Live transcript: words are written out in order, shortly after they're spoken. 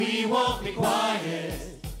won't be quiet.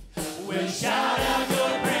 We'll shout out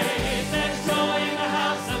your praise. There's joy in the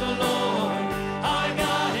house of the Lord. Our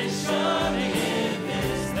God is surely in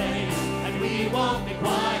this place, and we won't be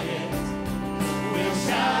quiet. We'll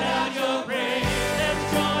shout out your praise.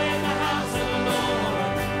 There's joy in the house of the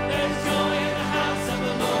Lord. There's joy in the house of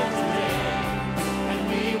the Lord today, and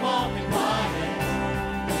we won't be quiet.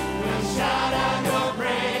 We'll shout out your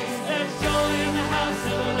praise. There's joy in the house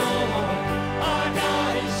of the Lord. Our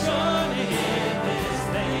God is surely in this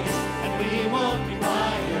place, and we won't be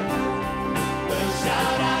quiet. We'll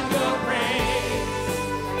shout out your praise.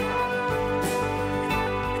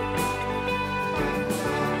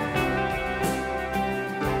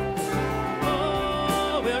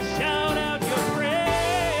 Oh, we'll shout out your praise.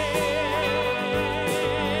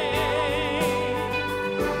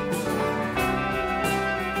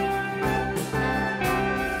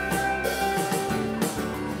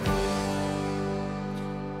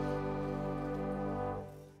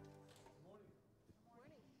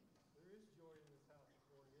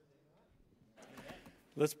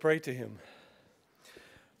 Let's pray to him.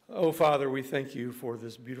 Oh, Father, we thank you for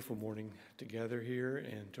this beautiful morning to gather here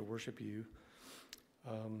and to worship you.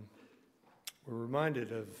 We're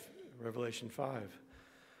reminded of Revelation 5,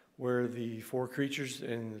 where the 4 creatures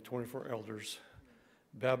and the 24 elders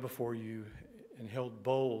bowed before you and held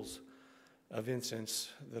bowls of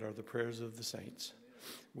incense that are the prayers of the saints.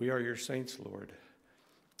 We are your saints, Lord.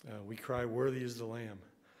 We cry, worthy is the Lamb.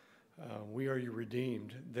 We are your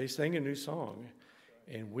redeemed. They sang a new song,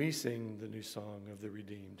 and we sing the new song of the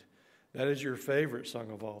redeemed. That is your favorite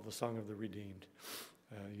song of all, the song of the redeemed.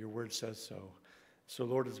 Your word says so. So,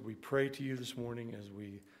 Lord, as we pray to you this morning, as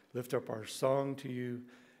we lift up our song to you,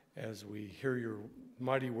 as we hear your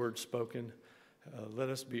mighty word spoken, let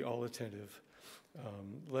us be all attentive.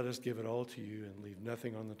 Let us give it all to you and leave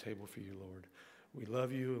nothing on the table for you, Lord. We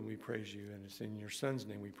love you and we praise you, and it's in your Son's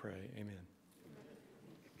name we pray. Amen.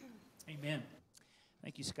 Amen.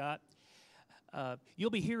 Thank you, Scott.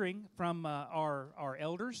 You'll be hearing from our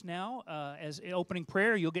elders now as opening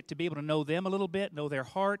prayer. You'll get to be able to know them a little bit, know their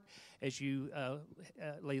heart as you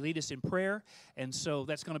lead us in prayer. And so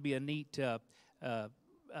that's going to be a neat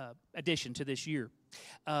addition to this year.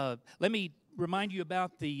 Let me remind you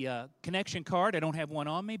about the connection card. I don't have one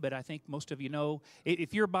on me, but I think most of you know.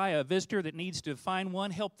 If you're by a visitor that needs to find one,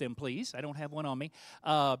 help them, please. I don't have one on me.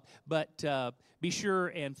 But be sure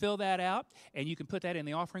and fill that out, and you can put that in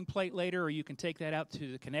the offering plate later, or you can take that out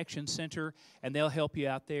to the Connection Center, and they'll help you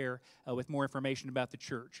out there with more information about the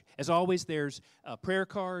church. As always, there's prayer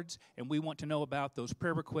cards, and we want to know about those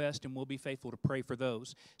prayer requests, and we'll be faithful to pray for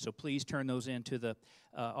those. So please turn those into the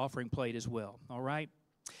offering plate as well, all right?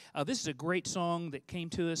 This is a great song that came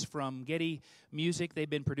to us from Getty Music. They've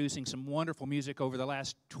been producing some wonderful music over the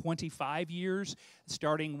last 25 years,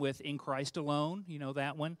 starting with In Christ Alone, you know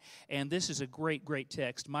that one. And this is a great, great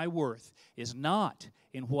text. My worth is not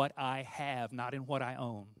in what I have, not in what I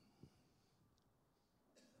own.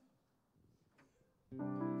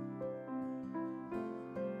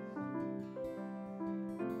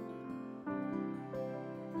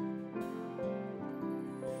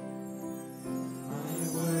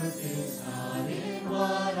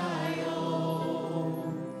 What I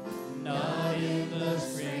own, not in the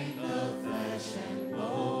strength of flesh and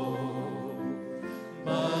bone,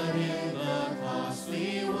 but in the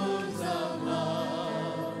costly wounds of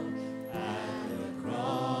love at the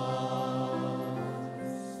cross.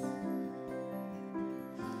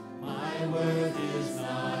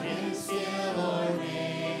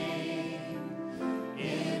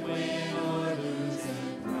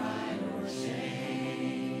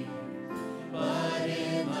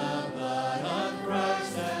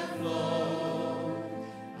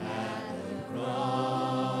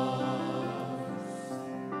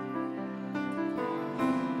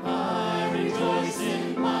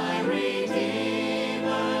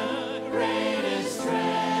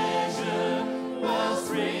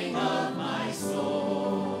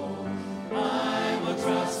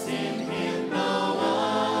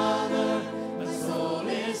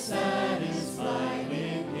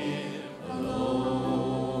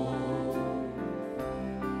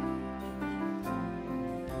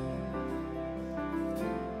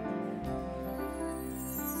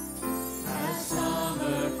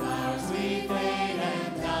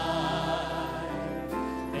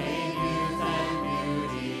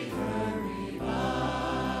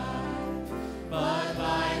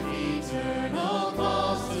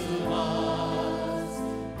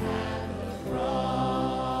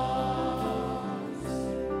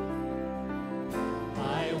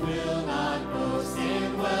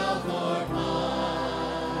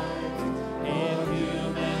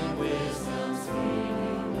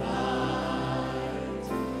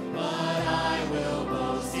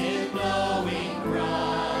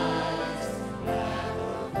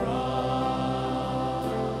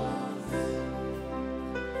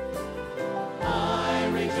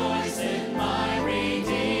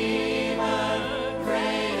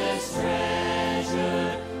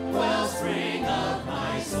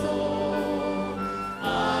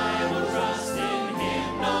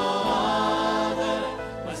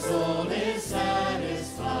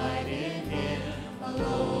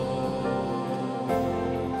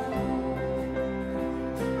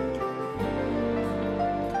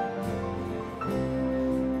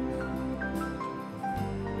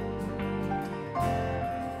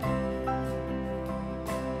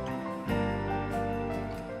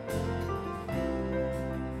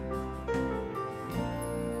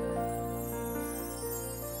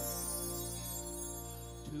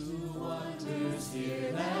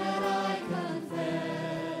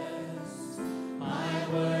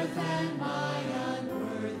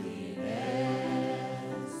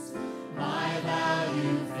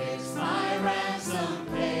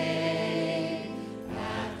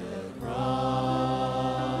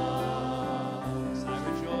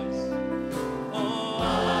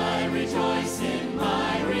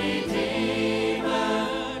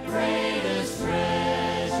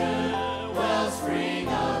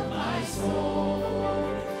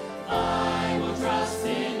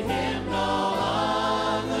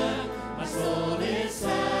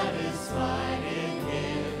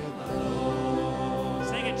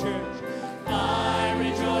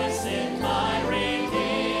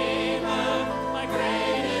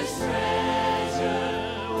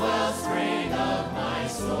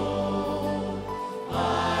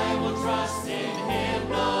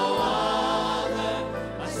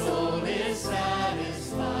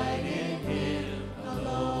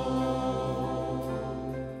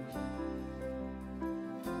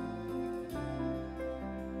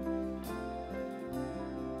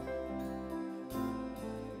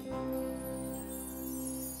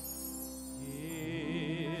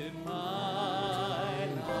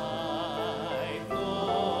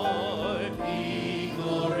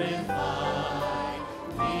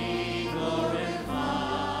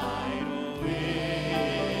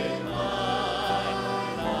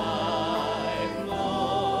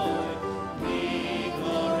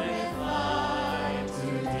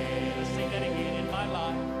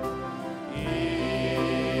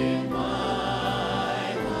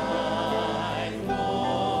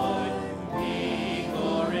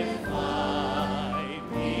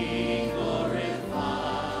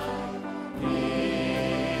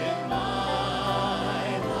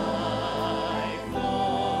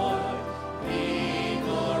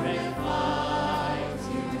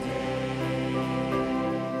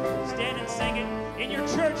 sing it in your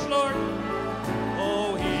church, Lord.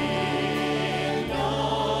 Oh, in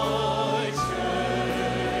your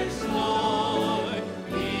church, Lord,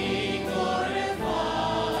 be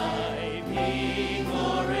glorified, be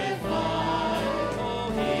glorified.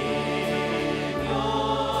 Oh, in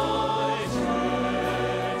your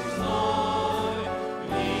church, Lord,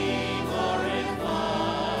 be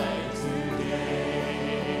glorified today.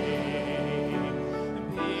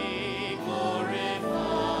 Be glorified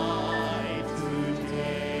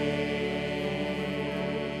today.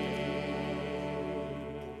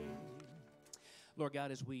 Lord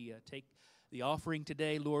God, as we take the offering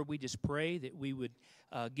today, Lord, we just pray that we would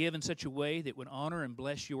give in such a way that would honor and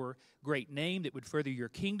bless your great name, that would further your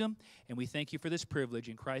kingdom. And we thank you for this privilege.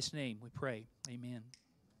 In Christ's name we pray. Amen.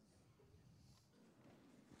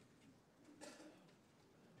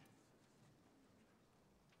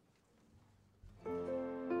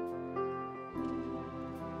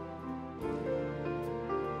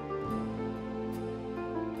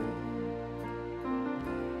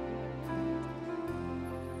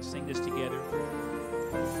 Sing this together.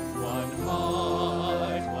 One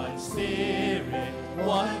heart, one spirit,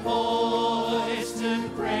 one voice to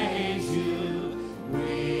praise you.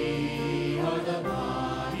 We are the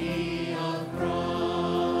body of Christ.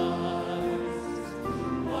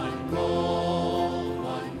 One goal,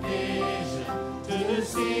 one vision, to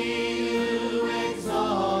see you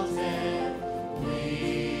exalted.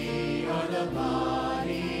 We are the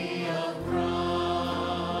body of Christ.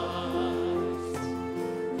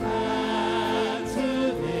 And to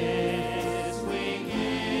this we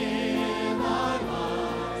give our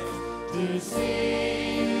lives, to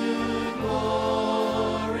see you glorified.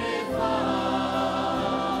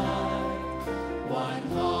 One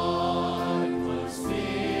heart, one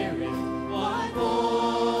spirit, one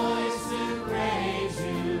voice to praise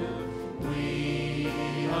you.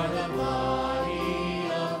 We are the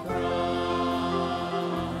body of Christ.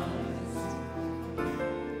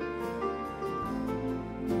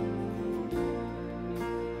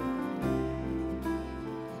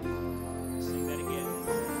 Sing that again.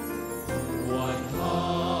 One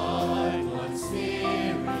heart, one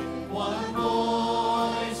spirit, one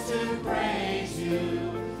voice to praise you.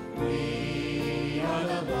 We are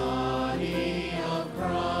the body of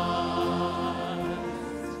Christ.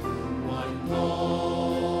 One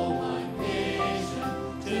goal, one vision,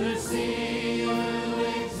 to see you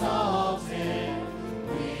exalted.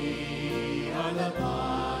 We are the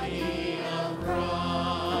body of Christ.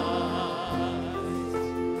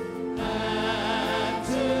 And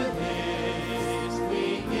to this we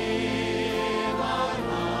give our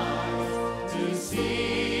lives, to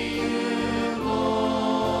see you glorified.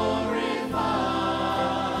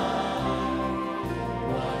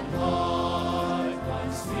 One heart,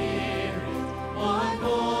 one spirit, one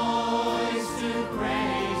voice to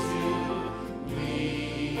praise you. We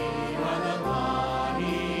are the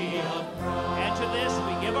body of Christ. And to this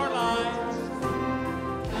we give our lives.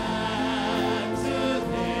 And to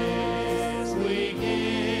this we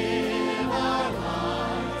give our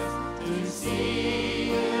lives, to see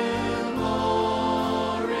you glorified.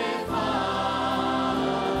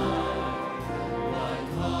 One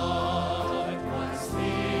heart, one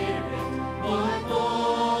spirit, one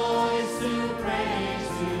voice to praise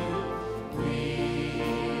you. We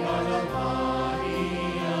are the body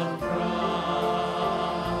of Christ.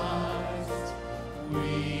 We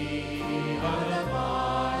are the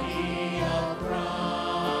body of Christ.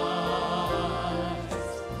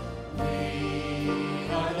 We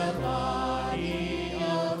are the body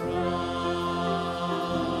of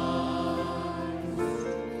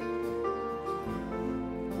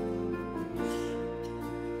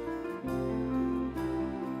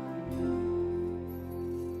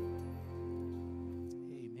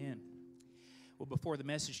Amen. Well, before the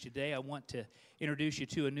message today, I want to introduce you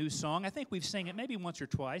to a new song. I think we've sang it maybe once or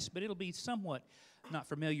twice, but it'll be somewhat not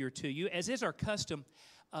familiar to you. As is our custom,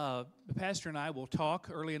 the pastor and I will talk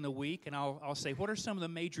early in the week, and I'll say, what are some of the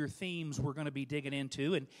major themes we're going to be digging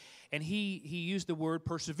into? And he used the word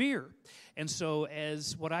persevere. And so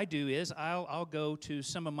as what I do is I'll go to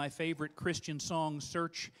some of my favorite Christian song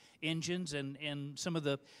search engines and some of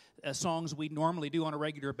the songs we normally do on a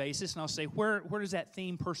regular basis, and I'll say, where does that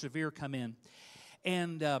theme persevere come in?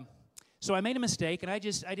 And so I made a mistake, and I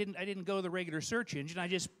didn't go to the regular search engine. I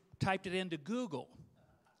just typed it into Google.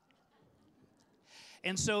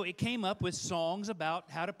 And so it came up with songs about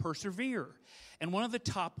how to persevere. And one of the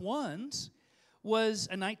top ones was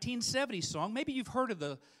a 1970s song. Maybe you've heard of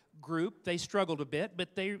the group. They struggled a bit,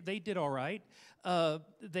 but they did all right.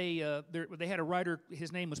 They had a writer,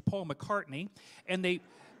 his name was Paul McCartney, and they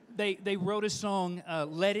wrote a song,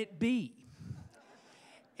 Let It Be.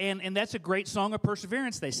 And that's a great song of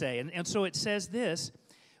perseverance, they say. And so it says this,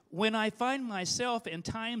 when I find myself in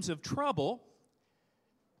times of trouble,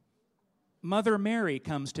 Mother Mary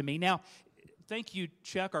comes to me. Now, thank you,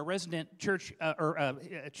 Chuck, our resident church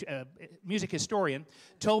music historian,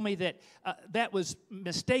 told me that that was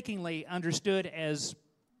mistakenly understood as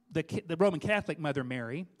the Roman Catholic Mother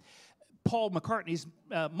Mary. Paul McCartney's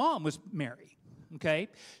mom was Mary. Okay,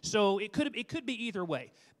 so it could be either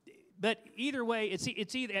way, but either way,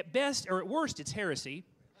 it's either at best or at worst it's heresy.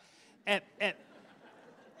 At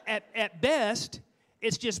best,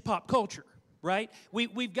 it's just pop culture, right?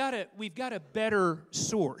 We've got a better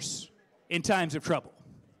source in times of trouble,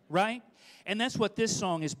 right? And that's what this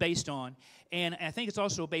song is based on. And I think it's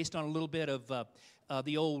also based on a little bit of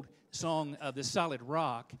the old song, The Solid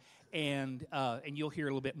Rock. And you'll hear a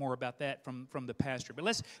little bit more about that from the pastor. But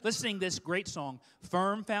let's sing this great song,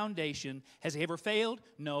 Firm Foundation. Has he ever failed?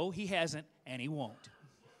 No, he hasn't, and he won't.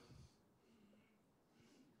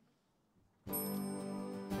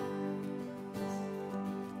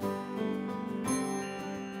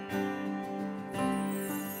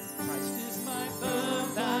 Christ is my firm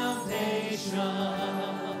foundation,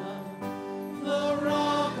 the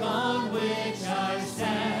rock on which I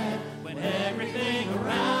stand when everything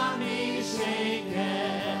around me is shaken.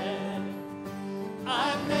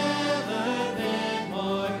 I've never been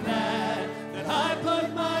more glad that I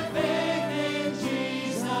put my faith in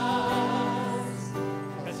Jesus,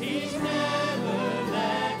 'cause He's never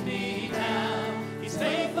let me down. He's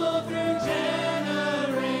faithful through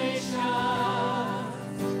generations.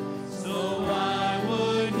 So why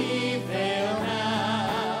would He fail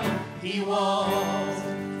now? He won't.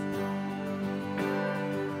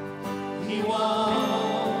 He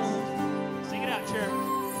won't. Sing it out, church.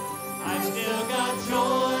 I've still got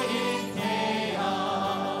joy in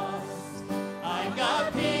chaos. I've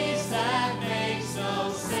got peace that makes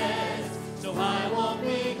no sense. So I won't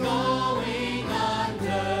be going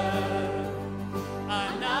under.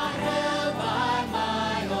 I'm not held by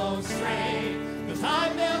my own strength, 'cause I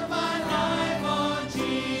built my life on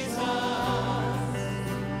Jesus.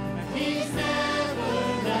 And He's never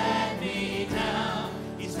let me down.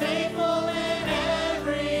 He's faithful in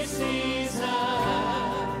every season.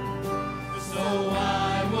 So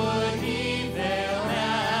why would He fail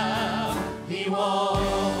now? He won't.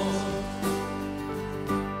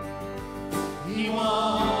 He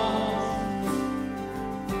won't.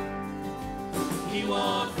 He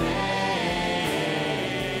won't fail.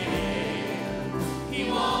 He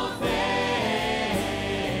won't fail.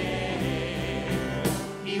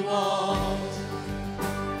 He won't.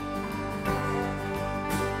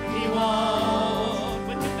 He won't.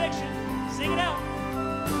 With conviction, sing it out.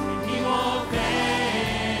 He won't fail.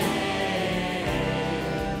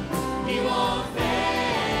 He won't fail.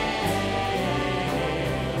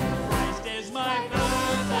 Christ is my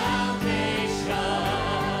firm foundation,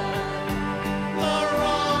 the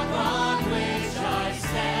rock on which I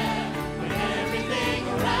stand when everything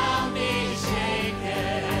around me is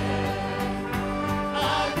shaken.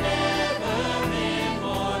 I've never been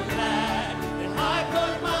more glad that I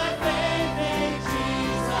put my faith in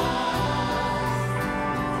Jesus.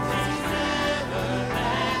 He's never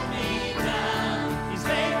let me down. He's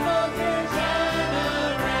faithful through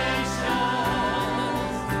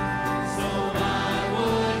generations. So why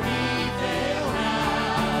would He fail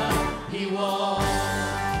now? He won't.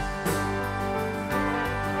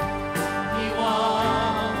 He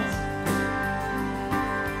won't.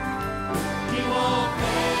 He won't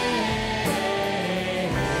fail.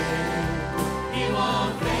 He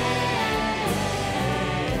won't fail.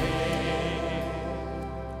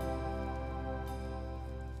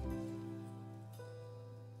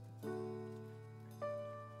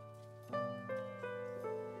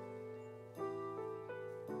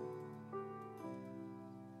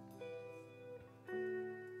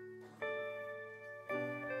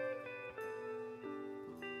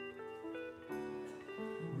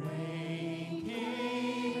 Rain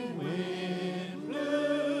came, wind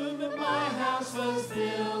blew, but my house was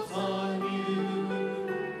built on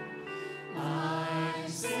you. I'm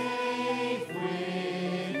safe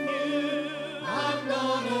with you. I'm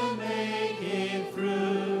gonna make it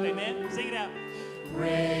through. Amen. Sing it out.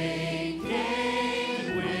 Rain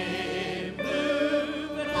came, wind blew,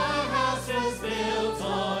 but my house was built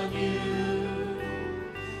on you.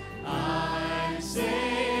 I'm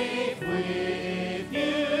safe with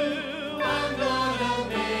you. I'm gonna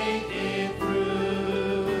make it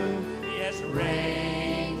through. Yes.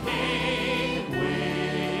 Rain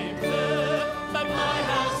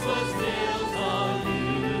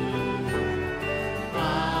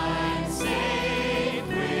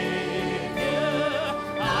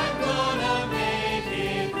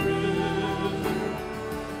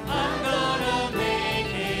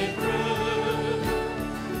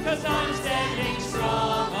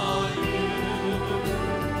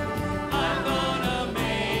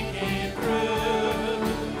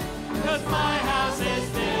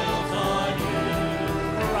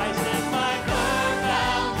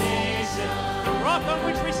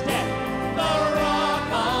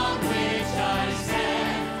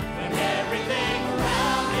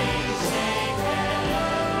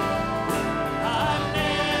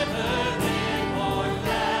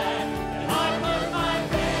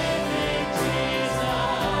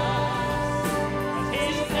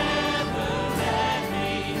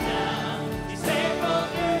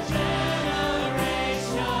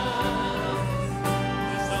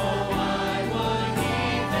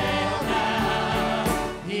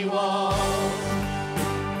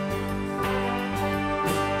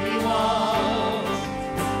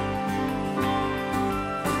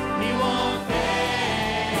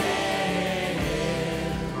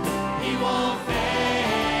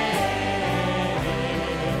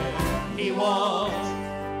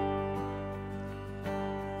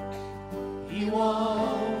He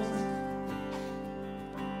won't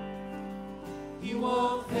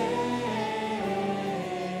fail.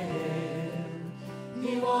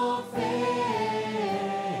 He won't fail.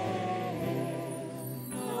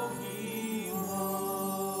 No, He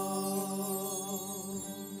won't.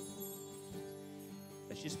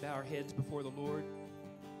 Let's just bow our heads before the Lord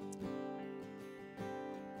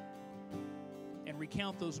and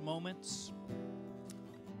recount those moments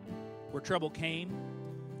where trouble came,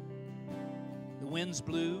 the winds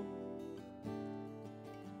blew,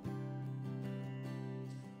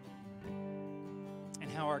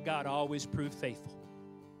 and how our God always proved faithful.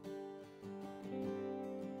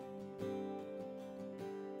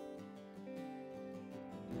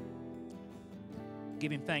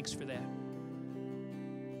 Give Him thanks for that.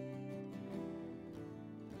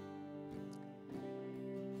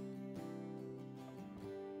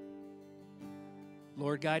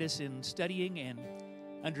 Lord, guide us in studying and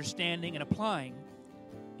understanding and applying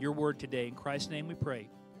your word today. In Christ's name we pray.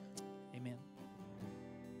 Amen.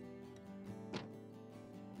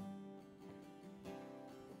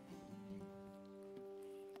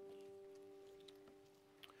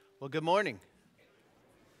 Well, good morning.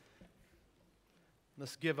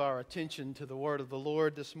 Let's give our attention to the word of the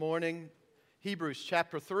Lord this morning. Hebrews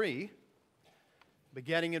chapter 3,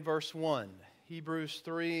 beginning in verse 1. Hebrews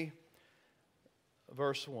 3,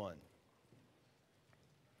 verse 1.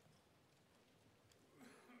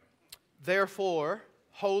 Therefore,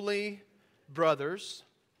 holy brothers,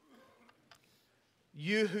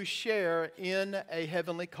 you who share in a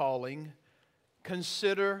heavenly calling,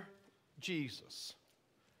 consider Jesus,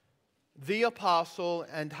 the apostle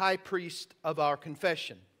and high priest of our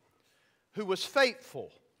confession, who was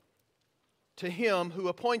faithful to Him who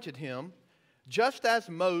appointed him, just as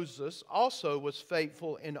Moses also was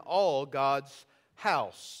faithful in all God's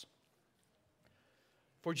house.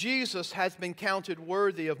 For Jesus has been counted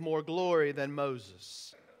worthy of more glory than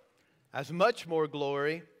Moses, as much more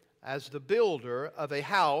glory as the builder of a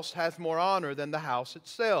house has more honor than the house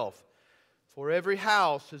itself. For every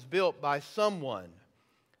house is built by someone,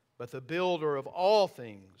 but the builder of all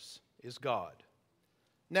things is God.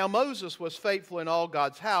 Now Moses was faithful in all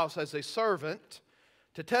God's house as a servant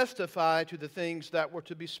to testify to the things that were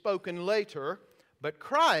to be spoken later, but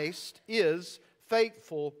Christ is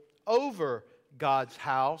faithful over God's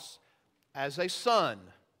house as a son.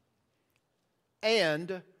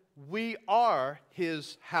 And we are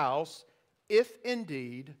His house if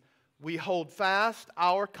indeed we hold fast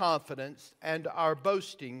our confidence and our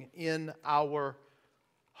boasting in our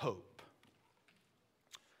hope.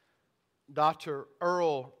 Dr.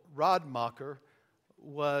 Earl Rodmacher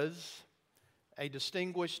was a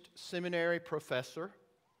distinguished seminary professor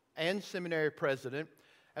and seminary president,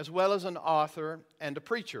 as well as an author and a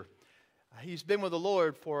preacher. He's been with the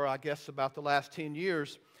Lord for, I guess, about the last 10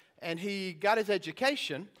 years, and he got his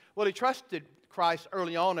education. Well, he trusted Christ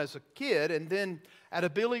early on as a kid, and then at a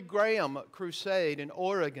Billy Graham crusade in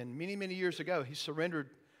Oregon many, many years ago, he surrendered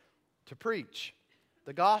to preach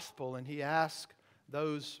the gospel, and he asked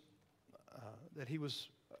those that he was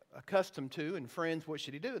accustomed to and friends, what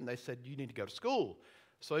should he do? And they said, you need to go to school.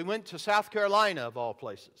 So he went to South Carolina, of all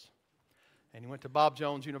places. And he went to Bob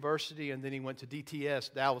Jones University, and then he went to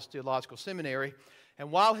DTS, Dallas Theological Seminary.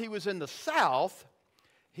 And while he was in the South,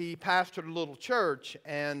 he pastored a little church,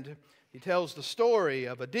 and he tells the story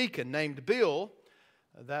of a deacon named Bill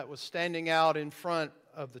that was standing out in front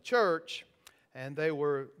of the church, and they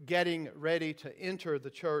were getting ready to enter the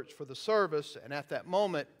church for the service, and at that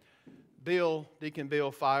moment, Deacon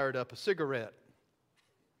Bill fired up a cigarette.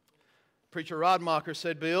 Preacher Rodmacher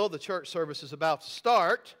said, Bill, the church service is about to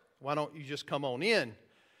start. Why don't you just come on in?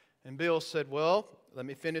 And Bill said, well, let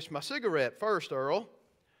me finish my cigarette first, Earl.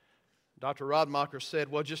 Dr. Rodmacher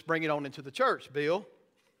said, well, just bring it on into the church, Bill.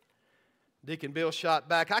 Deacon Bill shot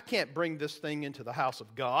back, I can't bring this thing into the house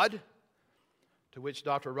of God. To which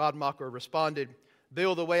Dr. Rodmacher responded,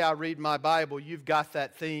 Bill, the way I read my Bible, you've got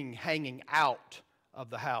that thing hanging out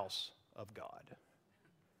of the house of God.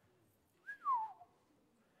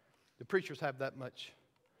 Do preachers have that much?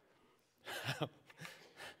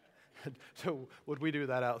 So would we do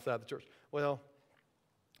that outside the church? Well,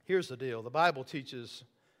 here's the deal. The Bible teaches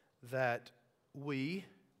that we,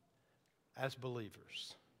 as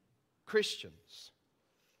believers, Christians,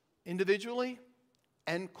 individually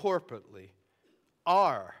and corporately,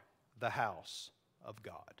 are the house of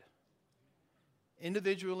God.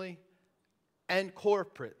 Individually and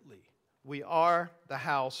corporately, we are the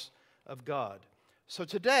house of God. So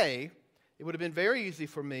today, it would have been very easy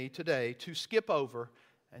for me today to skip over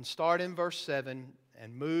and start in verse 7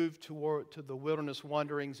 and move to the wilderness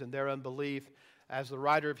wanderings and their unbelief as the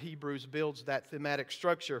writer of Hebrews builds that thematic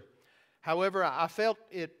structure. However, I felt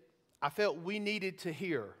we needed to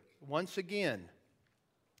hear, once again,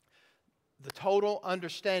 the total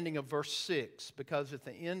understanding of verse 6, because at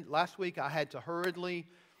the end, last week I had to hurriedly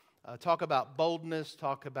talk about boldness,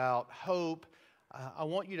 talk about hope. I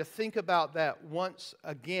want you to think about that once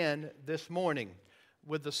again this morning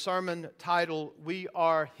with the sermon title, We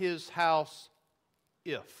Are His House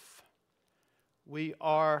If. We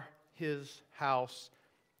are His house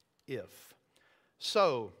if.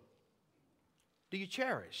 So, do you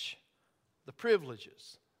cherish the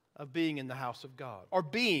privileges of being in the house of God, or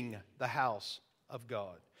being the house of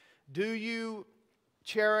God? Do you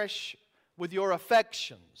cherish with your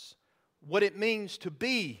affections what it means to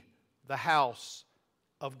be the house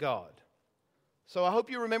of God? So I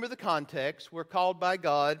hope you remember the context. We're called by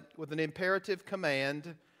God with an imperative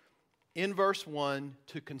command in verse 1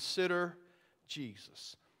 to consider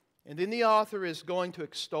Jesus. And then the author is going to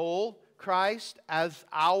extol Christ as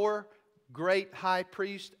our great high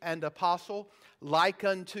priest and apostle, like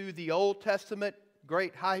unto the Old Testament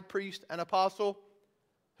great high priest and apostle,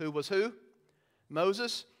 who was who?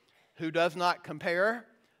 Moses, who does not compare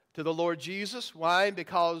to the Lord Jesus. Why?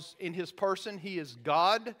 Because in His person He is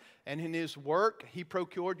God, and in His work He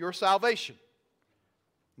procured your salvation.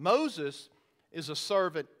 Moses is a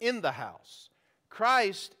servant in the house.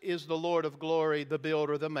 Christ is the Lord of glory, the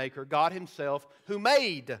builder, the maker, God Himself, who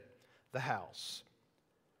made the house.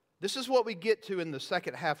 This is what we get to in the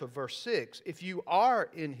second half of verse 6. If you are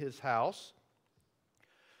in His house,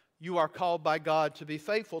 you are called by God to be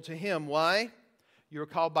faithful to Him. Why? You are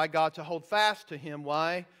called by God to hold fast to Him.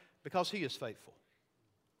 Why? Because He is faithful.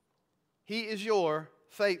 He is your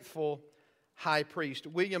faithful high priest.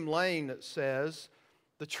 William Lane says,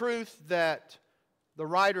 the truth that the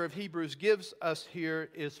writer of Hebrews gives us here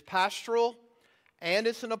is pastoral, and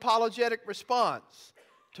it's an apologetic response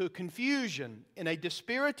to confusion in a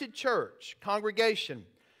dispirited church congregation.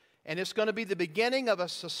 And it's going to be the beginning of a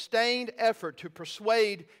sustained effort to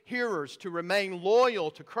persuade hearers to remain loyal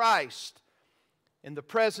to Christ in the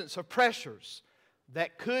presence of pressures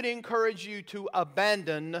that could encourage you to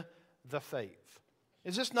abandon the faith.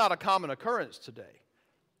 Is this not a common occurrence today?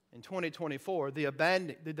 In 2024, the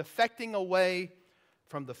defecting away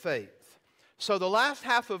from the faith. So the last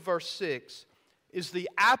half of verse 6 is the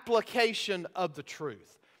application of the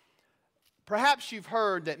truth. Perhaps you've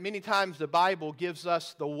heard that many times the Bible gives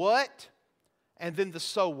us the what and then the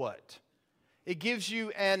so what. It gives you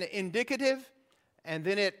an indicative and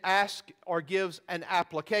then it asks or gives an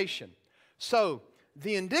application. So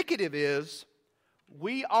the indicative is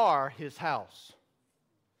we are His house.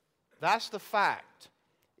 That's the fact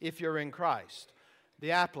if you're in Christ.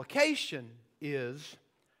 The application is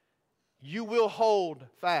you will hold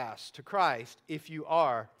fast to Christ if you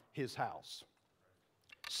are His house.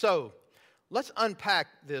 So, let's unpack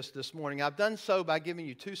this morning. I've done so by giving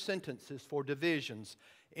you two sentences for divisions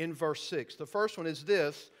in verse 6. The first one is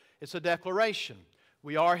this. It's a declaration.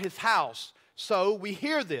 We are His house. So, we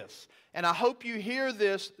hear this. And I hope you hear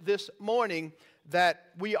this morning that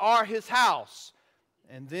we are His house.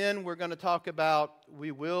 And then we're going to talk about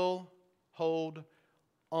we will hold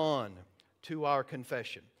on to our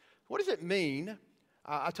confession. What does it mean?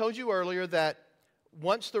 I told you earlier that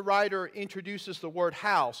once the writer introduces the word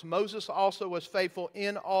house, Moses also was faithful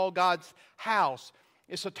in all God's house.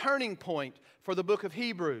 It's a turning point for the book of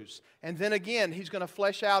Hebrews. And then again, he's going to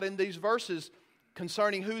flesh out in these verses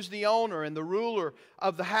concerning who's the owner and the ruler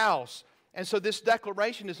of the house. And so this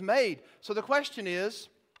declaration is made. So the question is,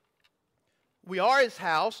 we are His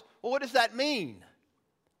house. Well, what does that mean?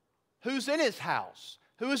 Who's in His house?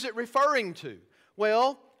 Who is it referring to?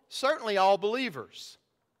 Well, certainly all believers.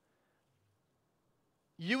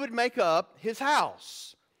 You would make up His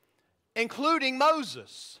house, including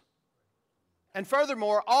Moses. And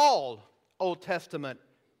furthermore, all Old Testament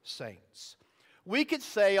saints. We could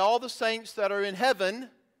say all the saints that are in heaven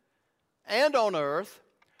and on earth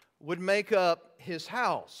would make up His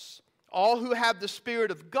house. All who have the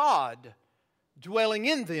Spirit of God dwelling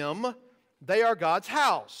in them, they are God's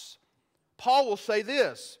house. Paul will say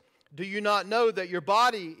this, do you not know that your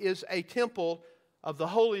body is a temple of the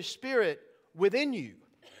Holy Spirit within you,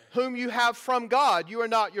 whom you have from God? You are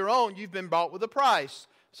not your own, you've been bought with a price.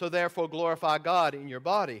 So therefore glorify God in your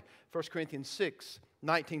body. 1 Corinthians 6,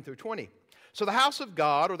 19 through 20. So the house of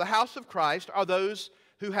God, or the house of Christ, are those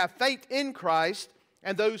who have faith in Christ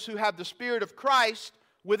and those who have the Spirit of Christ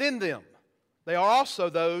within them. They are also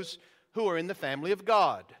those who are in the family of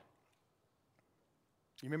God.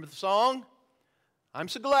 You remember the song? I'm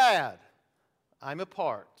so glad I'm a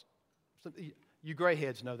part. You gray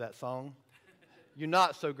heads know that song. You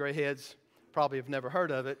not so gray heads probably have never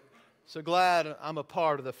heard of it. So glad I'm a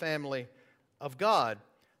part of the family of God.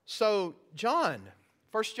 So John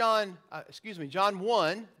 1,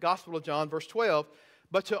 Gospel of John, verse 12,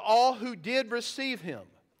 but to all who did receive him,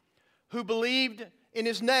 who believed in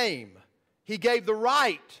his name, he gave the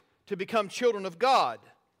right to become children of God.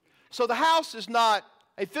 So the house is not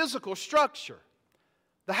a physical structure.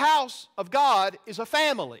 The house of God is a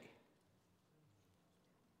family.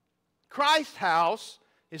 Christ's house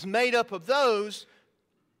is made up of those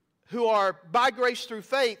who are, by grace through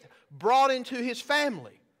faith, brought into his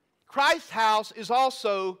family. Christ's house is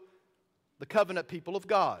also the covenant people of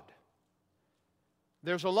God.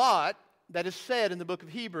 There's a lot that is said in the book of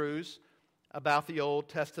Hebrews about the Old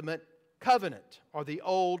Testament covenant, or the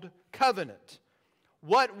Old Covenant.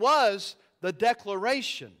 What was the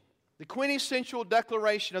declaration? The quintessential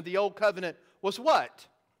declaration of the Old Covenant was what?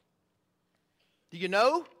 Do you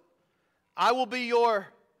know? I will be your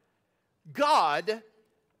God,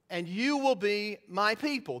 and you will be my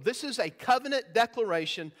people. This is a covenant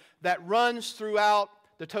declaration that runs throughout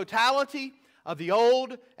the totality of the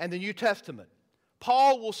Old and the New Testament.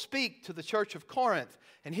 Paul will speak to the church of Corinth,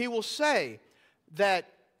 and he will say that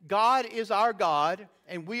God is our God,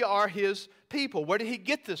 and we are his people. Where did he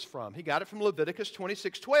get this from? He got it from Leviticus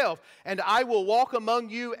 26:12. And I will walk among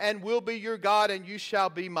you and will be your God, and you shall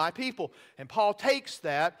be my people. And Paul takes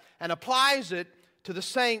that and applies it to the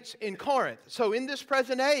saints in Corinth. So in this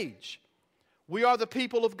present age, we are the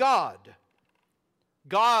people of God.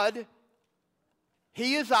 God,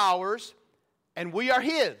 he is ours, and we are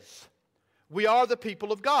his. We are the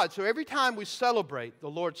people of God. So every time we celebrate the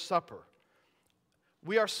Lord's Supper,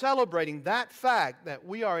 we are celebrating that fact that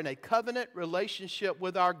we are in a covenant relationship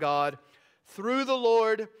with our God through the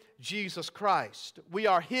Lord Jesus Christ. We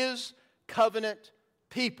are his covenant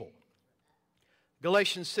people.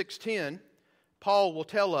 Galatians 6:10, Paul will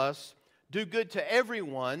tell us, do good to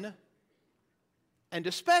everyone, and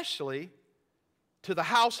especially to the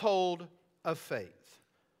household of faith.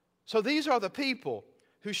 So these are the people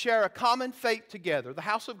who share a common faith together, the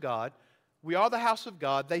house of God. We are the house of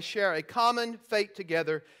God. They share a common faith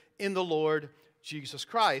together in the Lord Jesus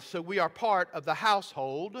Christ. So we are part of the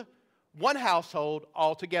household, one household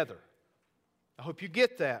altogether. I hope you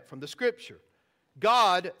get that from the Scripture.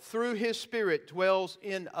 God, through his Spirit, dwells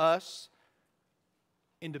in us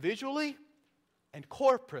individually and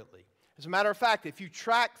corporately. As a matter of fact, if you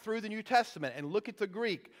track through the New Testament and look at the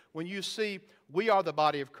Greek, when you see we are the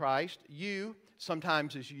body of Christ, you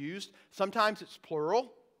sometimes is used, sometimes it's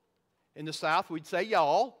plural. In the South, we'd say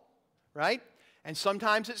y'all, right? And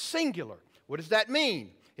sometimes it's singular. What does that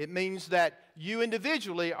mean? It means that you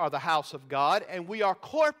individually are the house of God, and we are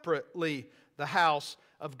corporately the house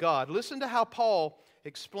of God. Listen to how Paul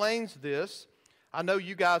explains this. I know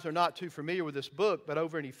you guys are not too familiar with this book, but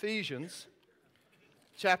over in Ephesians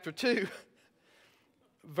chapter 2,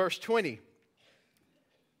 verse 20.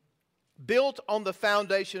 Built on the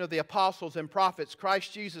foundation of the apostles and prophets,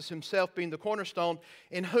 Christ Jesus himself being the cornerstone,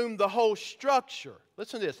 in whom the whole structure,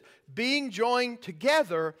 listen to this, being joined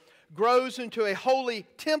together, grows into a holy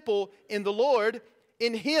temple in the Lord.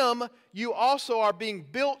 In him you also are being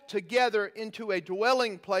built together into a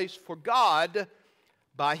dwelling place for God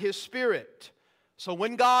by his Spirit. So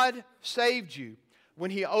when God saved you,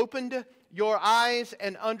 when he opened your eyes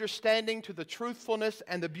and understanding to the truthfulness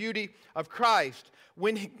and the beauty of Christ,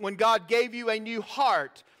 when God gave you a new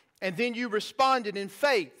heart and then you responded in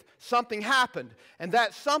faith, something happened. And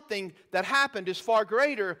that something that happened is far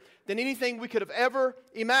greater than anything we could have ever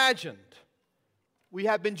imagined. We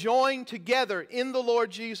have been joined together in the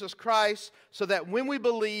Lord Jesus Christ so that when we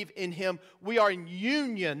believe in him, we are in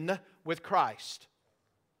union with Christ.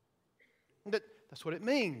 That's what it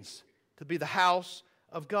means to be the house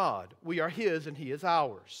of God. We are his and he is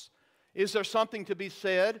ours. Is there something to be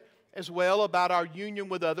said as well about our union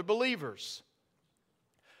with other believers?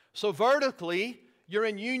 So vertically, you're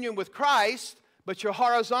in union with Christ, but you're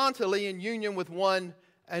horizontally in union with one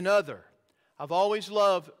another. I've always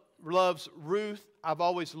loved Ruth's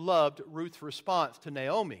response to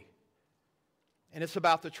Naomi. And it's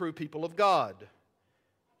about the true people of God.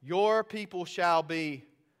 Your people shall be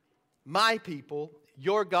my people.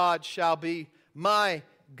 Your God shall be my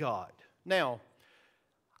God. Now,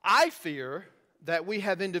 I fear that we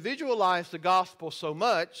have individualized the gospel so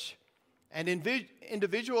much and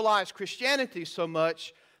individualized Christianity so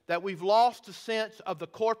much that we've lost a sense of the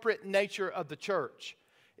corporate nature of the church.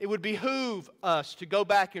 It would behoove us to go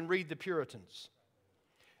back and read the Puritans.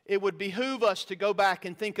 It would behoove us to go back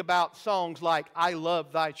and think about songs like, I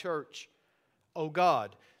love thy church, O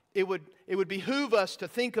God. It would behoove us to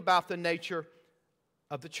think about the nature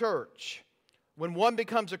of the church. When one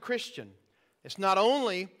becomes a Christian, It's not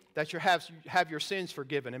only that you have your sins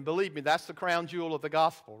forgiven, and believe me, that's the crown jewel of the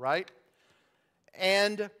gospel, right?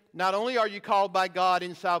 And not only are you called by God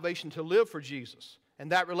in salvation to live for Jesus,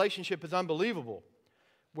 and that relationship is unbelievable.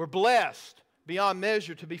 We're blessed beyond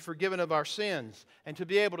measure to be forgiven of our sins and to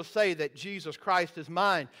be able to say that Jesus Christ is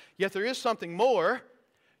mine. Yet there is something more.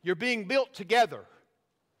 You're being built together.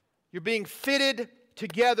 You're being fitted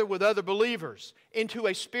together with other believers into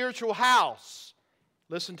a spiritual house.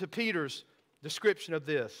 Listen to Peter's description of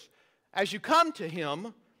this. As you come to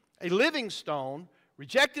him, a living stone,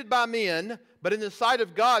 rejected by men, but in the sight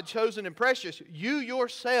of God chosen and precious, you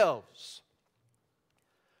yourselves,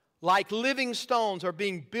 like living stones, are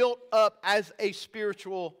being built up as a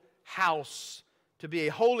spiritual house to be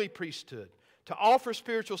a holy priesthood, to offer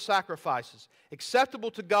spiritual sacrifices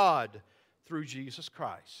acceptable to God through Jesus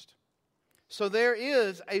Christ. So there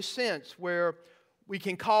is a sense where we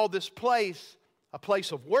can call this place a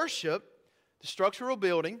place of worship, the structural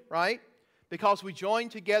building, right? Because we join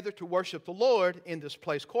together to worship the Lord in this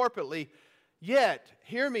place corporately. Yet,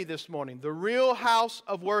 hear me this morning, the real house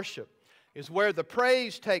of worship is where the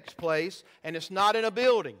praise takes place, and it's not in a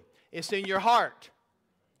building. It's in your heart.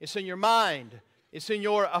 It's in your mind. It's in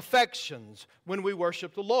your affections when we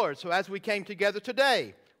worship the Lord. So as we came together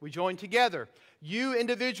today, we joined together. You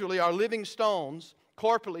individually are living stones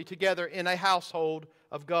corporately together in a household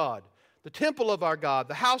of God. The temple of our God,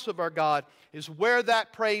 the house of our God, is where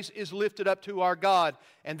that praise is lifted up to our God,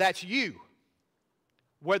 and that's you,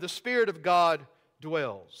 where the Spirit of God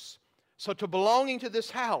dwells. So to belonging to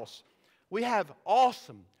this house, we have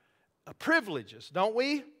awesome privileges, don't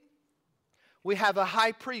we? We have a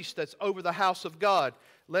high priest that's over the house of God.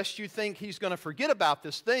 Lest you think he's going to forget about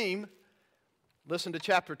this theme, listen to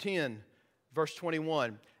chapter 10, verse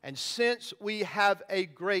 21. And since we have a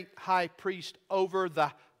great high priest over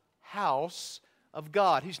the house of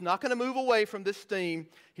God, he's not going to move away from this theme.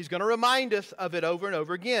 He's going to remind us of it over and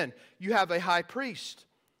over again. You have a high priest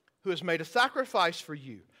who has made a sacrifice for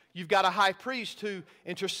you. You've got a high priest who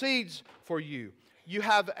intercedes for you. You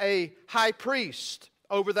have a high priest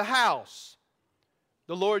over the house,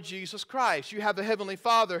 the Lord Jesus Christ. You have a heavenly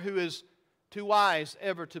Father who is too wise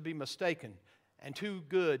ever to be mistaken and too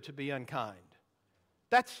good to be unkind.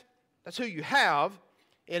 That's who you have.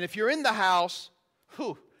 And if you're in the house,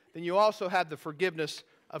 then you also have the forgiveness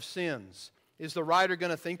of sins. Is the writer going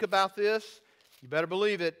to think about this? You better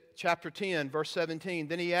believe it. Chapter 10, verse 17.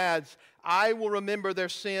 Then he adds, I will remember their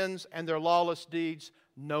sins and their lawless deeds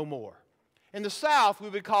no more. In the South, we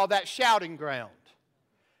would call that shouting ground.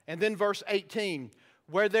 And then verse 18,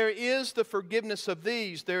 where there is the forgiveness of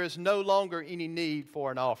these, there is no longer any need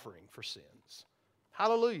for an offering for sins.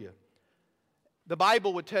 Hallelujah. The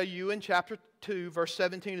Bible would tell you in chapter 2, verse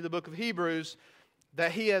 17 of the book of Hebrews,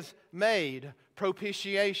 that he has made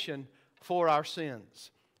propitiation for our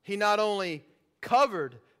sins. He not only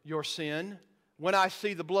covered your sin, when I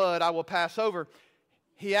see the blood I will pass over,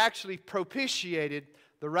 he actually propitiated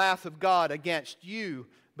the wrath of God against you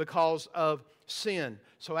because of sin.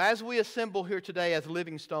 So as we assemble here today as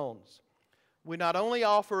living stones, we not only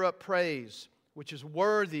offer up praise, which is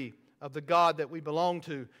worthy of the God that we belong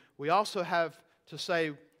to, we also have to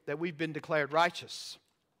say that we've been declared righteous.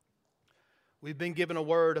 We've been given a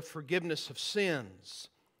word of forgiveness of sins.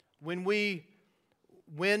 When we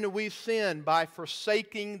sin by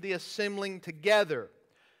forsaking the assembling together,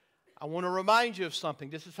 I want to remind you of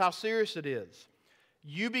something. This is how serious it is.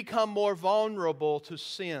 You become more vulnerable to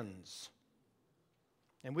sins.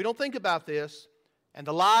 And we don't think about this. And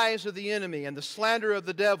the lies of the enemy and the slander of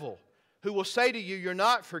the devil, who will say to you, you're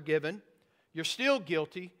not forgiven, you're still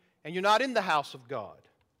guilty, and you're not in the house of God.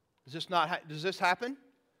 Does this happen?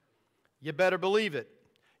 You better believe it.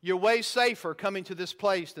 You're way safer coming to this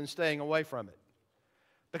place than staying away from it.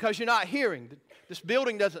 Because you're not hearing. This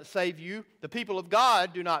building doesn't save you. The people of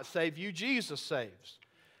God do not save you. Jesus saves.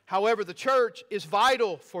 However, the church is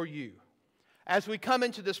vital for you. As we come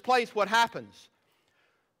into this place, what happens?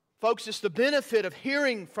 Folks, it's the benefit of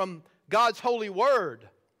hearing from God's holy word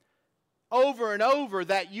over and over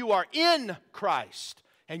that you are in Christ.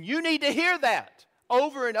 And you need to hear that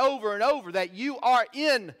over and over and over, that you are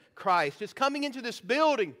in Christ. It's coming into this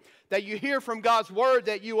building that you hear from God's word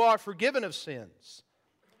that you are forgiven of sins,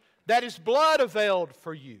 that His blood availed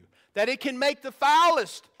for you, that it can make the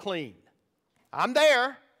foulest clean. I'm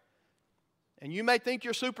there, and you may think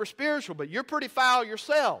you're super spiritual, but you're pretty foul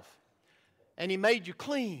yourself. And He made you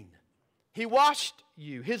clean. He washed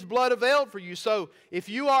you. His blood availed for you. So if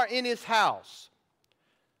you are in His house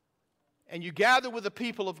and you gather with the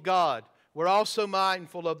people of God, we're also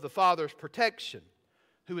mindful of the Father's protection,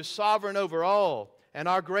 who is sovereign over all, and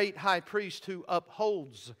our great high priest who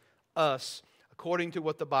upholds us according to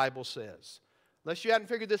what the Bible says. Unless you hadn't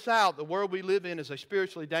figured this out, the world we live in is a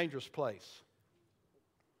spiritually dangerous place.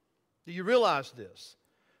 Do you realize this?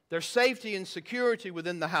 There's safety and security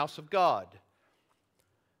within the house of God.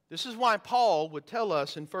 This is why Paul would tell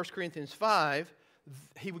us in 1 Corinthians 5,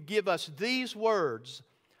 he would give us these words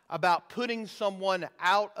about putting someone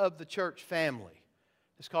out of the church family.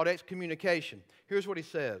 It's called excommunication. Here's what he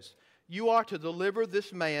says. You are to deliver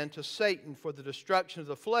this man to Satan for the destruction of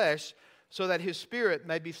the flesh, so that his spirit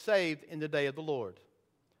may be saved in the day of the Lord.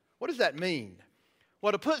 What does that mean?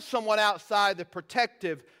 Well, to put someone outside the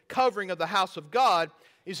protective covering of the house of God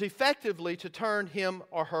is effectively to turn him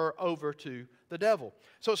or her over to the devil.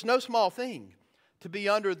 So it's no small thing to be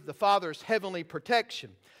under the Father's heavenly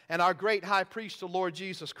protection and our great high priest, the Lord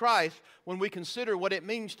Jesus Christ, when we consider what it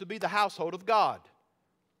means to be the household of God.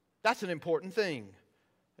 That's an important thing.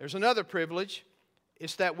 There's another privilege.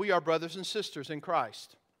 It's that we are brothers and sisters in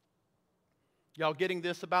Christ. Y'all getting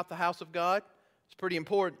this about the house of God? It's pretty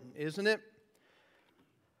important, isn't it?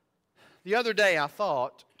 The other day I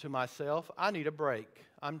thought to myself, I need a break.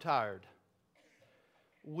 I'm tired.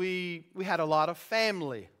 We had a lot of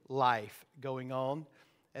family life going on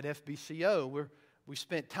at FBCO. We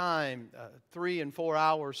spent time, 3 and 4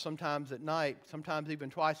 hours sometimes at night, sometimes even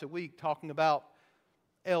twice a week, talking about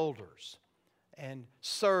elders and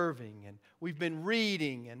serving. And we've been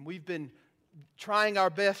reading and we've been trying our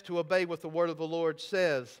best to obey what the word of the Lord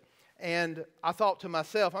says. And I thought to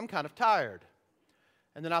myself, I'm kind of tired.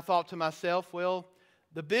 And then I thought to myself, well,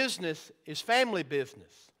 the business is family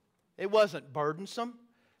business. It wasn't burdensome.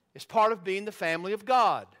 It's part of being the family of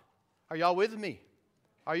God. Are y'all with me?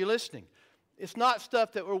 Are you listening? It's not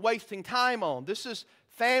stuff that we're wasting time on. This is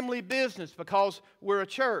family business because we're a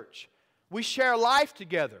church. We share life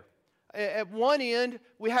together. At one end,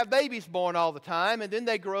 we have babies born all the time, and then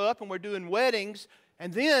they grow up and we're doing weddings,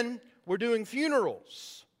 and then we're doing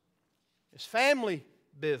funerals. It's family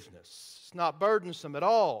business. It's not burdensome at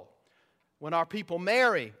all. When our people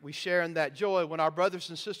marry, we share in that joy. When our brothers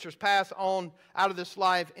and sisters pass on out of this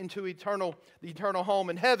life into the eternal home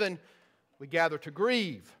in heaven, we gather to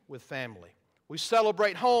grieve with family. We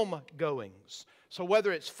celebrate home goings. So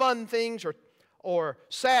whether it's fun things or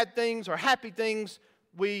sad things or happy things,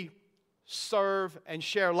 we serve and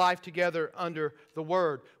share life together under the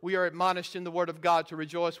Word. We are admonished in the Word of God to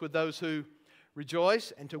rejoice with those who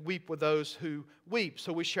rejoice and to weep with those who weep.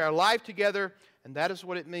 So we share life together, and that is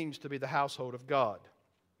what it means to be the household of God.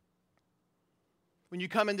 When you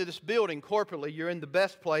come into this building corporately, you're in the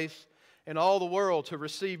best place in all the world to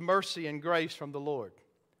receive mercy and grace from the Lord.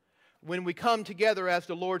 When we come together as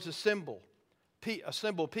the Lord's assembled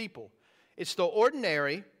people, it's the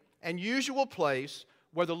ordinary and usual place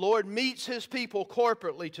where the Lord meets His people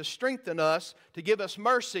corporately to strengthen us, to give us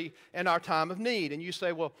mercy in our time of need. And you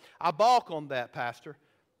say, well, I balk on that, Pastor.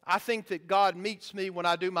 I think that God meets me when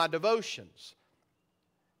I do my devotions.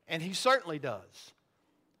 And He certainly does.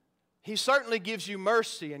 He certainly gives you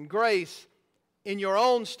mercy and grace in your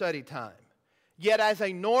own study time. Yet as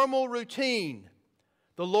a normal routine,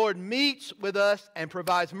 the Lord meets with us and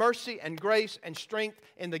provides mercy and grace and strength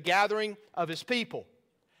in the gathering of His people.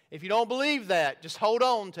 If you don't believe that, just hold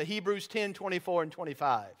on to Hebrews 10, 24 and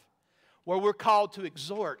 25, where we're called to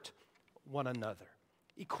exhort one another,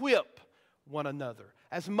 equip one another,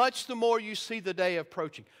 as much the more you see the day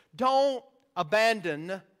approaching. Don't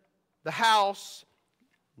abandon the house,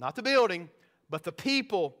 not the building, but the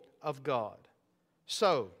people of God.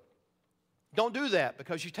 So, don't do that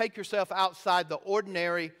because you take yourself outside the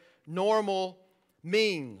ordinary, normal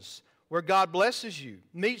means where God blesses you,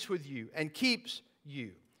 meets with you, and keeps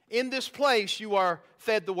you. In this place, you are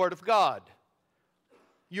fed the Word of God.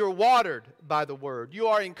 You're watered by the Word. You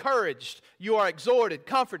are encouraged. You are exhorted,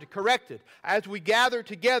 comforted, corrected. As we gather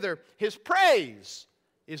together, His praise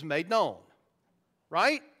is made known.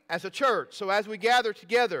 Right? As a church. So as we gather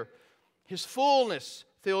together, His fullness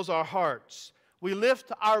fills our hearts. We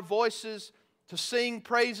lift our voices to sing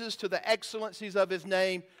praises to the excellencies of His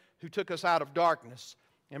name, who took us out of darkness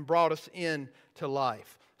and brought us into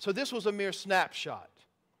life. So this was a mere snapshot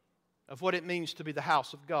of what it means to be the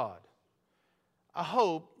house of God. I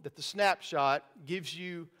hope that the snapshot gives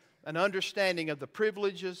you an understanding of the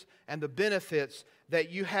privileges and the benefits that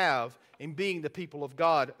you have in being the people of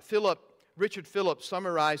God. Richard Phillip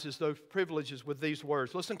summarizes those privileges with these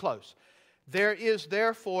words. Listen close. There is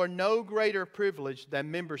therefore no greater privilege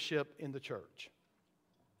than membership in the church.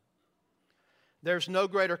 There's no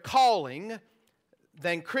greater calling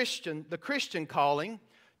than the Christian calling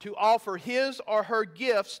to offer his or her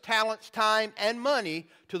gifts, talents, time, and money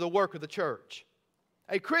to the work of the church.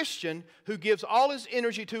 A Christian who gives all his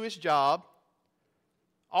energy to his job,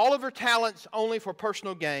 all of her talents only for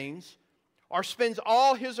personal gains, or spends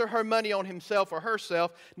all his or her money on himself or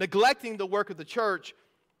herself, neglecting the work of the church,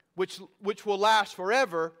 which will last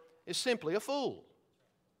forever, is simply a fool.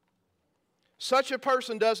 Such a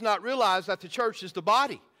person does not realize that the church is the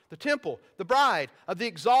body, the temple, the bride of the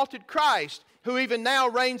exalted Christ, who even now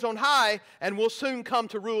reigns on high and will soon come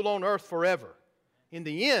to rule on earth forever. In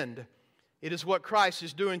the end, it is what Christ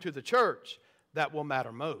is doing to the church that will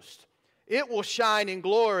matter most. It will shine in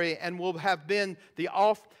glory and will have been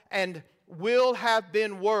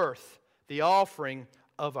worth the offering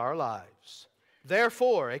of our lives.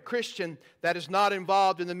 Therefore, a Christian that is not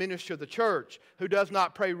involved in the ministry of the church, who does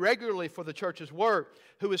not pray regularly for the church's work,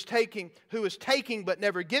 who is taking but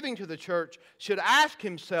never giving to the church, should ask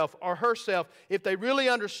himself or herself if they really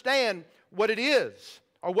understand what it is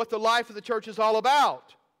or what the life of the church is all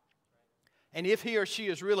about, and if he or she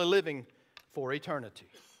is really living for eternity.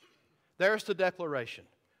 There's the declaration.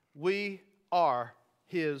 We are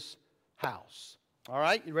His house. All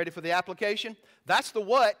right, you ready for the application? That's the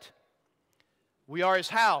what. We are His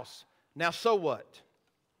house. Now, so what?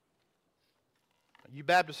 You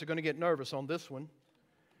Baptists are going to get nervous on this one.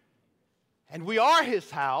 And we are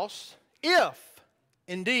His house if,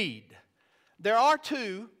 indeed, there are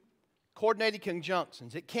two coordinated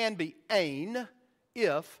conjunctions. It can be ein,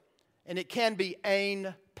 if, and it can be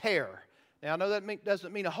ein pair. Now, I know that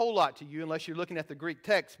doesn't mean a whole lot to you unless you're looking at the Greek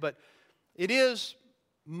text, but it is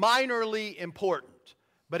minorly important.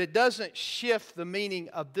 But it doesn't shift the meaning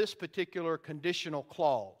of this particular conditional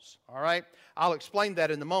clause. All right? I'll explain that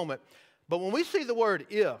in a moment. But when we see the word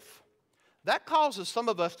if, that causes some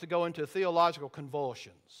of us to go into theological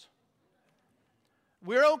convulsions.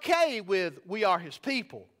 We're okay with we are His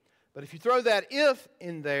people. But if you throw that if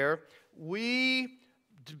in there, we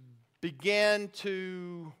begin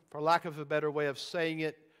to, for lack of a better way of saying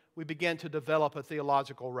it, we begin to develop a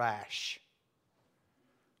theological rash.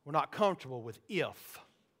 We're not comfortable with if.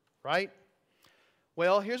 Right?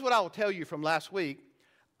 Well, here's what I will tell you from last week.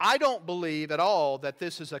 I don't believe at all that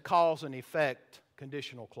this is a cause and effect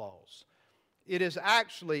conditional clause. It is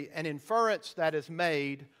actually an inference that is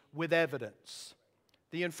made with evidence.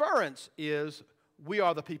 The inference is we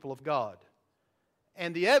are the people of God.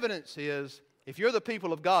 And the evidence is if you're the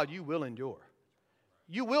people of God, you will endure.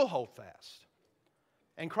 You will hold fast.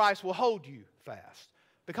 And Christ will hold you fast.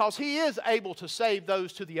 Because He is able to save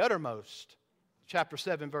those to the uttermost. Chapter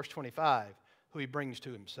 7, verse 25, who He brings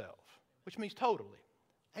to Himself, which means totally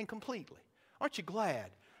and completely. Aren't you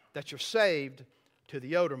glad that you're saved to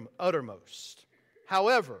the uttermost?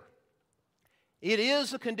 However, it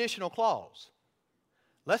is a conditional clause.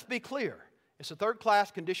 Let's be clear. It's a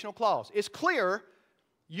third-class conditional clause. It's clear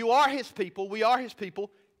you are His people, we are His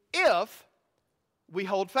people, if we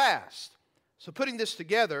hold fast. So putting this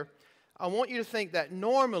together, I want you to think that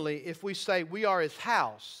normally if we say we are His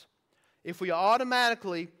house, if we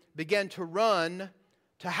automatically begin to run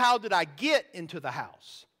to how did I get into the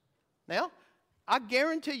house? Now, I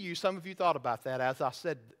guarantee you some of you thought about that as I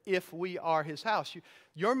said, if we are His house.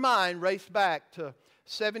 Your mind raced back to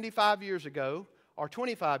 75 years ago or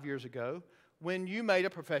 25 years ago when you made a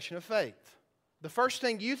profession of faith. The first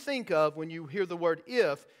thing you think of when you hear the word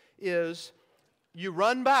if is you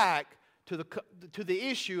run back to the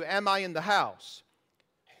issue, am I in the house?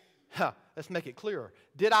 Let's make it clearer.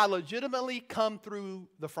 Did I legitimately come through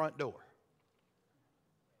the front door?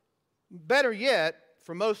 Better yet,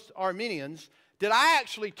 for most Armenians, did I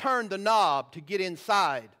actually turn the knob to get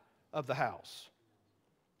inside of the house?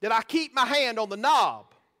 Did I keep my hand on the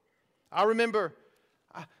knob? I remember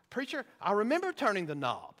turning the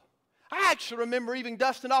knob. I actually remember even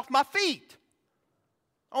dusting off my feet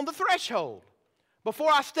on the threshold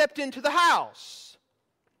before I stepped into the house.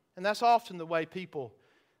 And that's often the way people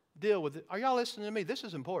deal with it. Are y'all listening to me? This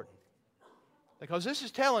is important. Because this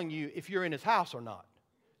is telling you if you're in His house or not.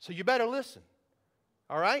 So you better listen.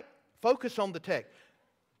 All right? Focus on the text.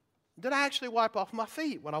 Did I actually wipe off my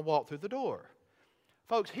feet when I walked through the door?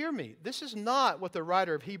 Folks, hear me. This is not what the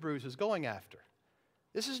writer of Hebrews is going after.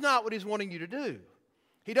 This is not what he's wanting you to do.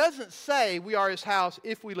 He doesn't say we are His house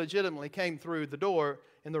if we legitimately came through the door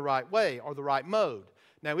in the right way or the right mode.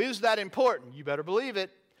 Now, is that important? You better believe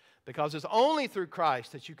it. Because it's only through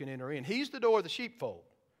Christ that you can enter in. He's the door of the sheepfold.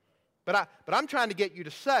 But I'm trying to get you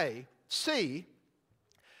to see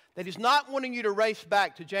that He's not wanting you to race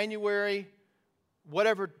back to January,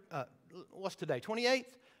 what's today, 28th?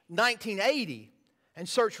 1980, and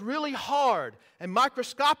search really hard and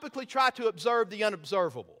microscopically try to observe the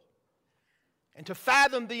unobservable and to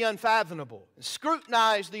fathom the unfathomable and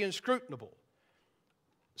scrutinize the inscrutable.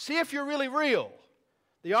 See if you're really real.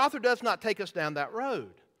 The author does not take us down that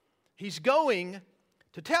road. He's going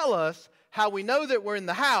to tell us how we know that we're in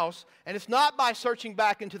the house, and it's not by searching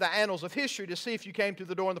back into the annals of history to see if you came through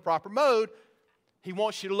the door in the proper mode. He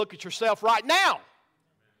wants you to look at yourself right now.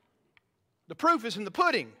 The proof is in the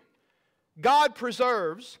pudding. God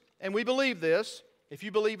preserves, and we believe this. If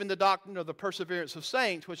you believe in the doctrine of the perseverance of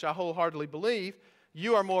saints, which I wholeheartedly believe,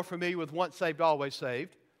 you are more familiar with once saved, always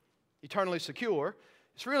saved, eternally secure.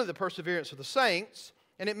 It's really the perseverance of the saints,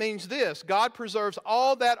 and it means this: God preserves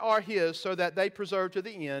all that are His so that they preserve to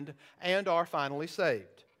the end and are finally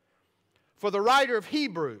saved. For the writer of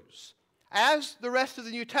Hebrews, as the rest of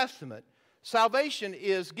the New Testament, salvation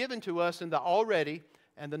is given to us in the already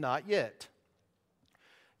and the not yet.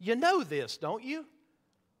 You know this, don't you?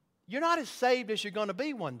 You're not as saved as you're going to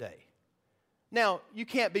be one day. Now, you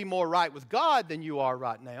can't be more right with God than you are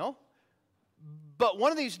right now. But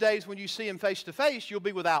one of these days when you see Him face to face, you'll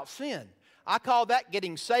be without sin. I call that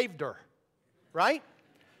getting saveder, right?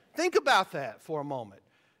 Think about that for a moment.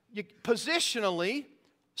 Positionally,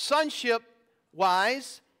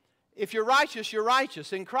 sonship-wise, if you're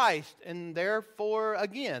righteous in Christ. And therefore,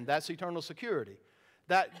 again, that's eternal security.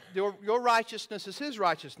 That your righteousness is His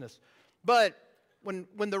righteousness. But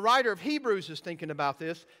when the writer of Hebrews is thinking about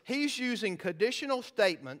this, he's using conditional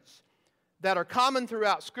statements that are common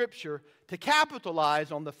throughout Scripture to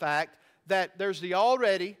capitalize on the fact that there's the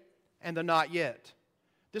already and the not yet.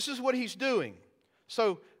 This is what he's doing.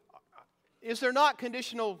 So, is there not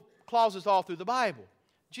conditional clauses all through the Bible?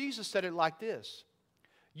 Jesus said it like this: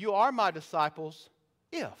 "You are my disciples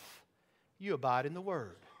if you abide in the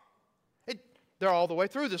Word." They're all the way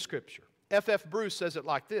through the Scripture. F. Bruce says it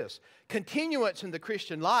like this: continuance in the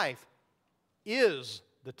Christian life is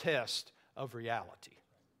the test of reality.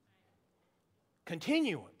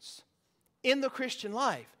 Continuance in the Christian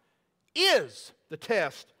life is the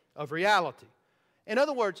test of reality. In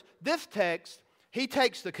other words, this text, he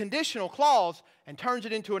takes the conditional clause and turns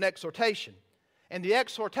it into an exhortation. And the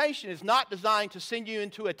exhortation is not designed to send you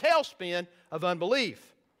into a tailspin of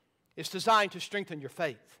unbelief. It's designed to strengthen your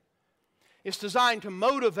faith. It's designed to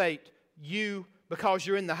motivate you because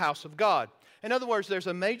you're in the house of God. In other words, there's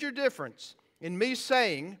a major difference in me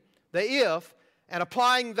saying the if and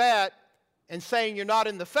applying that and saying you're not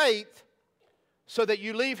in the faith, so that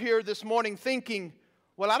you leave here this morning thinking,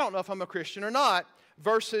 well, I don't know if I'm a Christian or not,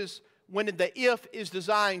 versus when the if is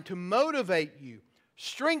designed to motivate you,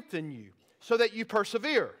 strengthen you, so that you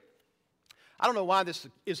persevere. I don't know why this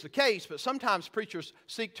is the case, but sometimes preachers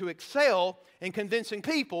seek to excel in convincing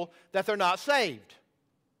people that they're not saved.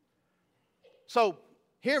 So,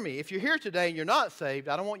 hear me. If you're here today and you're not saved,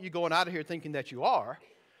 I don't want you going out of here thinking that you are.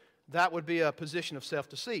 That would be a position of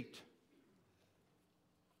self-deceit.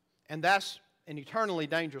 And that's an eternally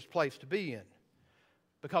dangerous place to be in.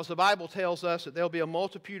 Because the Bible tells us that there'll be a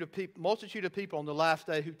multitude of people on the last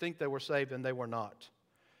day who think they were saved and they were not.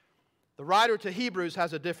 The writer to Hebrews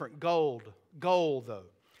has a different goal, though.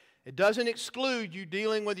 It doesn't exclude you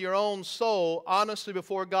dealing with your own soul honestly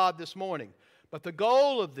before God this morning. But the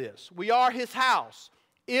goal of this, we are His house.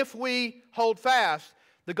 If we hold fast,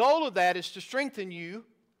 the goal of that is to strengthen you,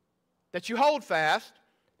 that you hold fast,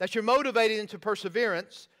 that you're motivated into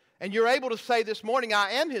perseverance, and you're able to say this morning,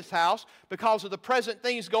 I am His house because of the present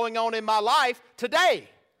things going on in my life today.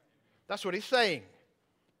 That's what he's saying.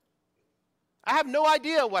 I have no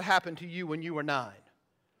idea what happened to you when you were 9.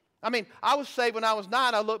 I mean, I was saved when I was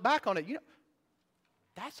 9. I look back on it. You know,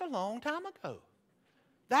 that's a long time ago.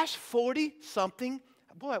 That's 40-something.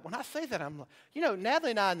 Boy, when I say that, I'm like, you know,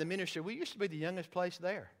 Natalie and I in the ministry, we used to be the youngest place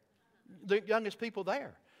there. The youngest people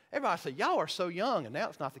there. Everybody say, y'all are so young, and now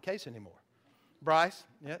it's not the case anymore. Bryce,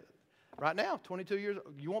 yeah, right now, 22 years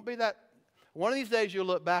old. You won't be that. One of these days you'll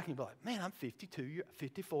look back and you'll be like, man, I'm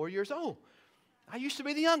 54 years old. I used to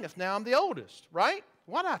be the youngest. Now I'm the oldest, right?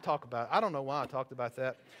 Why did I talk about it? I don't know why I talked about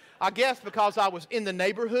that. I guess because I was in the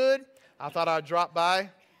neighborhood. I thought I'd drop by.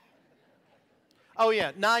 Oh,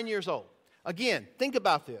 yeah, 9 years old. Again, think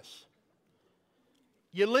about this.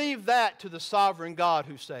 You leave that to the sovereign God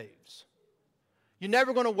who saves. You're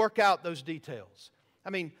never going to work out those details. I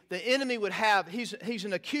mean, the enemy would have, he's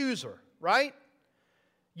an accuser, right?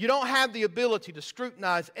 You don't have the ability to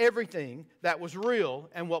scrutinize everything that was real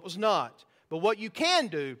and what was not. But what you can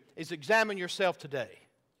do is examine yourself today.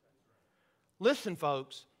 Listen,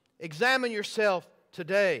 folks, examine yourself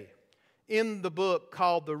today. In the book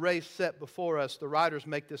called The Race Set Before Us, the writers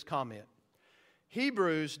make this comment.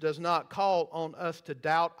 Hebrews does not call on us to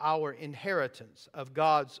doubt our inheritance of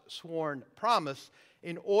God's sworn promise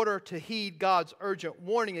in order to heed God's urgent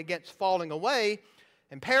warning against falling away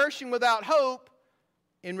and perishing without hope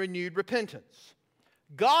in renewed repentance.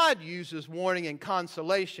 God uses warning and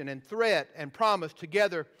consolation and threat and promise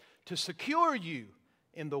together to secure you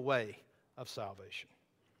in the way of salvation.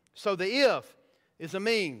 So the if is a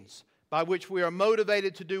means by which we are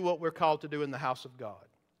motivated to do what we're called to do in the house of God.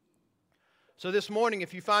 So this morning,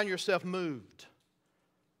 if you find yourself moved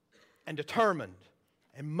and determined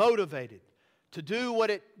and motivated to do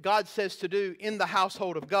what God says to do in the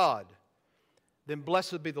household of God, then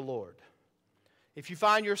blessed be the Lord. If you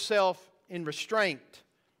find yourself in restraint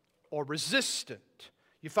or resistant,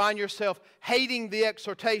 you find yourself hating the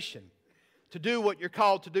exhortation to do what you're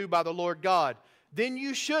called to do by the Lord God, then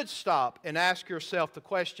you should stop and ask yourself the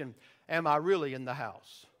question, am I really in the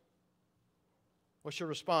house? What's your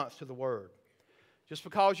response to the Word? Just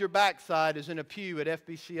because your backside is in a pew at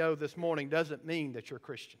FBCO this morning doesn't mean that you're a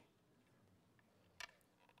Christian.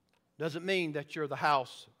 Doesn't mean that you're the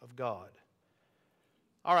house of God.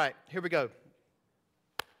 All right, here we go.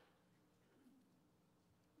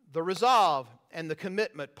 The resolve and the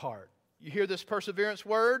commitment part. You hear this perseverance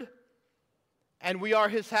word? And we are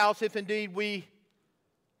His house if indeed we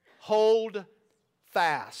hold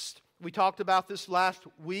fast. We talked about this last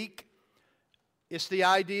week. It's the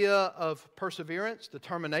idea of perseverance,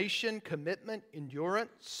 determination, commitment,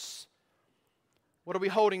 endurance. What are we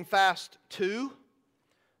holding fast to?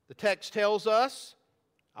 The text tells us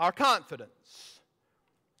our confidence.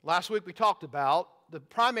 Last week we talked about the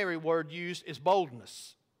primary word used is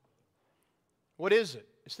boldness. What is it?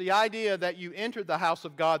 It's the idea that you entered the house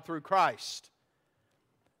of God through Christ.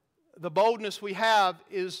 The boldness we have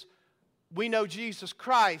is we know Jesus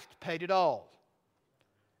Christ paid it all.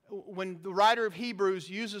 When the writer of Hebrews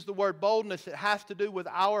uses the word boldness, it has to do with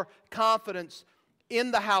our confidence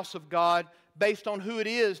in the house of God based on who it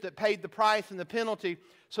is that paid the price and the penalty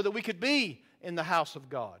so that we could be in the house of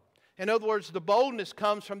God. In other words, the boldness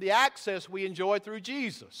comes from the access we enjoy through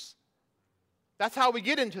Jesus. That's how we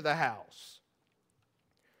get into the house.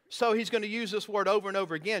 So he's going to use this word over and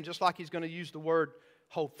over again, just like he's going to use the word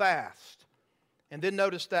hold fast. And then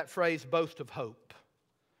notice that phrase, boast of hope.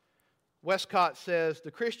 Westcott says,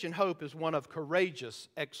 the Christian hope is one of courageous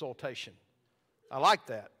exultation. I like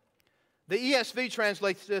that. The ESV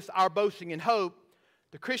translates this, our boasting in hope.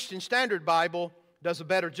 The Christian Standard Bible does a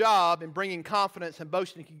better job in bringing confidence and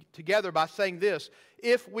boasting together by saying this,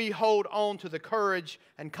 if we hold on to the courage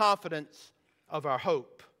and confidence of our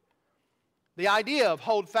hope. The idea of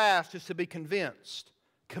hold fast is to be convinced,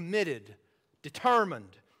 committed,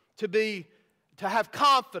 determined, to have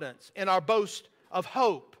confidence in our boast of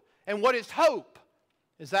hope. And what is hope?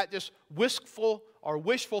 Is that just wistful or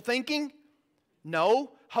wishful thinking?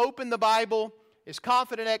 No. Hope in the Bible is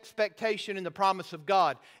confident expectation in the promise of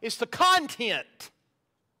God. It's the content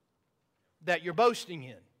that you're boasting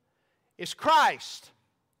in. It's Christ.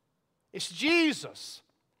 It's Jesus.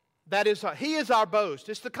 He is our boast.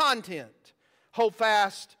 It's the content. Hold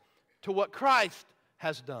fast to what Christ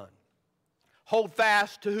has done. Hold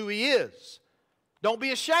fast to who He is. Don't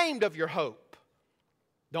be ashamed of your hope.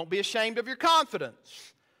 Don't be ashamed of your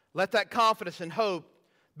confidence. Let that confidence and hope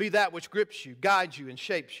be that which grips you, guides you, and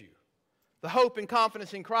shapes you. The hope and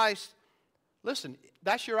confidence in Christ, listen,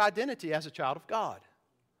 that's your identity as a child of God.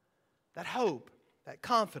 That hope, that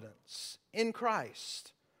confidence in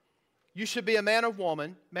Christ. You should be a man or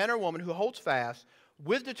woman who holds fast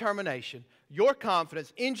with determination your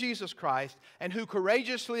confidence in Jesus Christ and who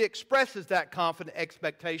courageously expresses that confident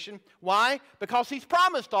expectation. Why? Because He's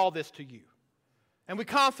promised all this to you. And we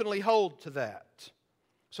confidently hold to that.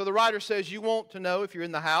 So the writer says, you want to know if you're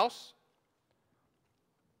in the house?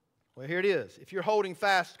 Well, here it is. If you're holding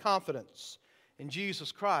fast confidence in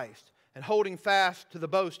Jesus Christ and holding fast to the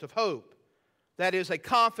boast of hope, that is a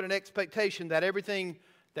confident expectation that everything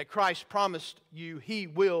that Christ promised you He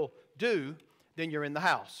will do, then you're in the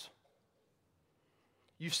house.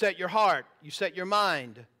 You set your heart, you set your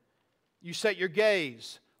mind, you set your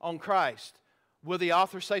gaze on Christ. Will the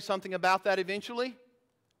author say something about that eventually?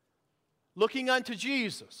 Looking unto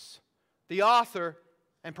Jesus, the author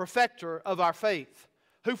and perfecter of our faith,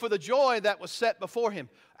 who for the joy that was set before Him.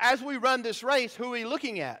 As we run this race, who are we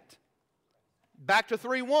looking at? Back to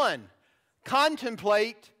 3:1.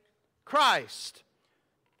 Contemplate Christ.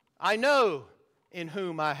 I know in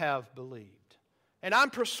whom I have believed, and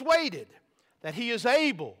I'm persuaded that He is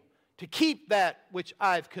able to keep that which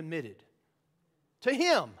I've committed to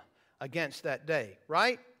Him against that day,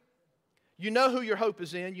 right? You know who your hope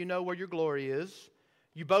is in. You know where your glory is.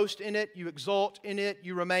 You boast in it. You exult in it.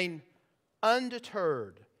 You remain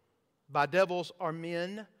undeterred by devils or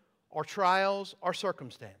men or trials or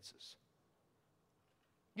circumstances.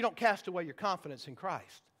 You don't cast away your confidence in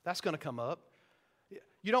Christ. That's going to come up.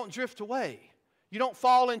 You don't drift away. You don't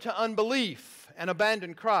fall into unbelief and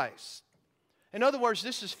abandon Christ. In other words,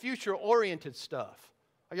 this is future-oriented stuff.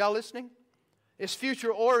 Are y'all listening? It's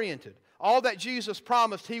future-oriented. All that Jesus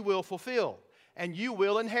promised He will fulfill, and you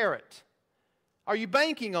will inherit. Are you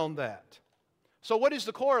banking on that? So what is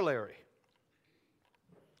the corollary?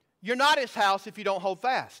 You're not His house if you don't hold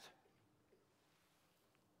fast.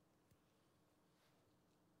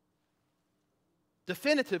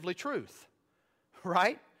 Definitively truth,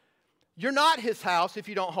 right? You're not His house if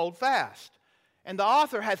you don't hold fast. And the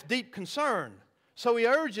author has deep concern. So he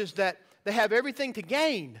urges that they have everything to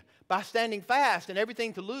gain by standing fast and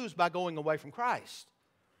everything to lose by going away from Christ.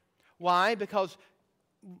 Why? Because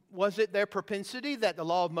was it their propensity that the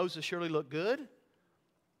law of Moses surely looked good?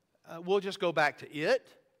 We'll just go back to it.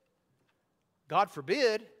 God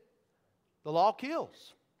forbid, the law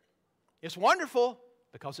kills. It's wonderful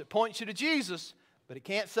because it points you to Jesus, but it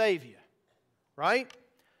can't save you, right?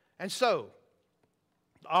 And so,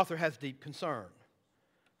 the author has deep concern.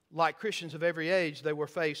 Like Christians of every age, they were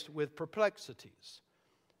faced with perplexities.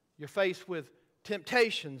 You're faced with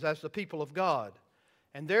temptations as the people of God.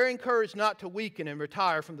 And they're encouraged not to weaken and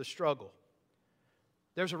retire from the struggle.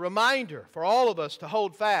 There's a reminder for all of us to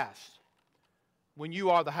hold fast when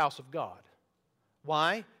you are the house of God.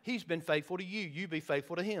 Why? He's been faithful to you. You be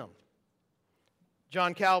faithful to Him.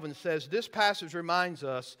 John Calvin says, this passage reminds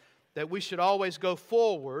us that we should always go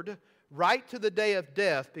forward right to the day of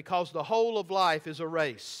death because the whole of life is a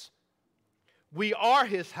race. We are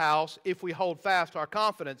His house if we hold fast our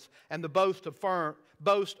confidence and the boast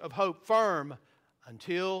of hope firm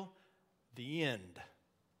until the end.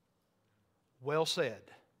 Well said.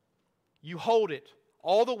 You hold it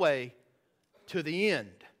all the way to the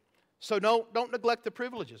end. So don't neglect the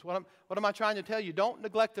privileges. What am I trying to tell you? Don't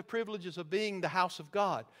neglect the privileges of being the house of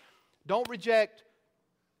God. Don't reject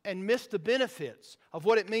and miss the benefits of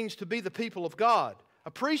what it means to be the people of God.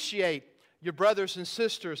 Appreciate your brothers and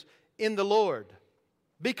sisters in the Lord.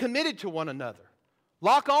 Be committed to one another.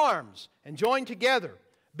 Lock arms and join together.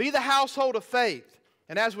 Be the household of faith.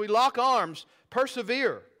 And as we lock arms,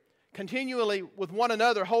 persevere continually with one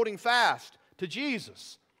another, holding fast to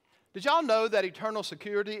Jesus. Did y'all know that eternal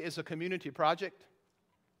security is a community project?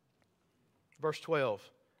 Verse 12.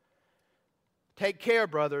 Take care,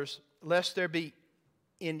 brothers, lest there be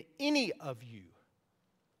in any of you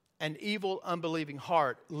an evil, unbelieving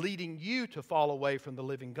heart, leading you to fall away from the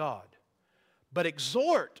living God. But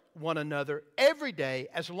exhort one another every day,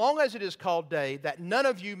 as long as it is called day, that none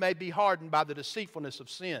of you may be hardened by the deceitfulness of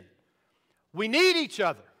sin. We need each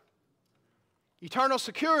other. Eternal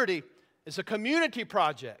security is a community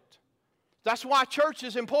project. That's why church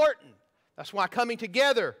is important. That's why coming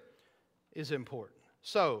together is important.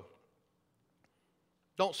 So,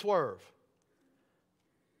 don't swerve.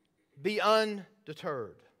 Be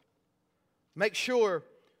undeterred. Make sure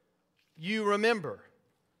you remember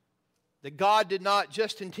that God did not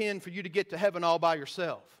just intend for you to get to heaven all by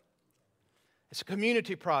yourself. It's a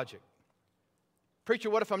community project. Preacher,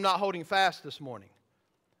 what if I'm not holding fast this morning?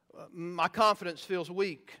 My confidence feels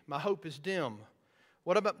weak. My hope is dim.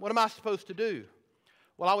 What am I supposed to do?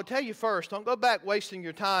 Well, I would tell you first, don't go back wasting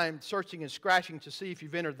your time searching and scratching to see if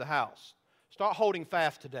you've entered the house. Start holding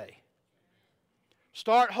fast today.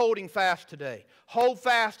 Start holding fast today. Hold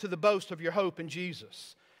fast to the boast of your hope in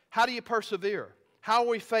Jesus. How do you persevere? How are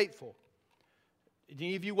we faithful? Did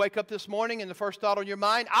any of you wake up this morning and the first thought on your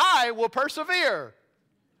mind, I will persevere.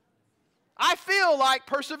 I feel like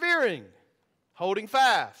persevering. Holding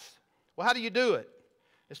fast. Well, how do you do it?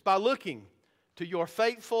 It's by looking to your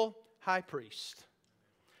faithful high priest.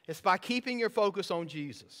 It's by keeping your focus on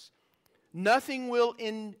Jesus. Nothing will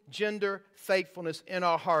engender faithfulness in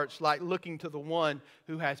our hearts like looking to the one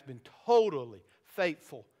who has been totally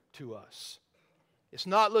faithful to us. It's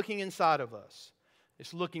not looking inside of us.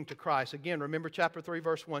 It's looking to Christ. Again, remember chapter 3,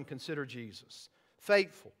 verse 1, consider Jesus.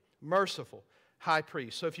 Faithful, merciful, high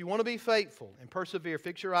priest. So if you want to be faithful and persevere,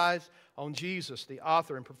 fix your eyes on Jesus, the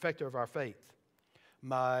author and perfecter of our faith.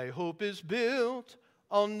 My hope is built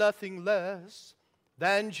on nothing less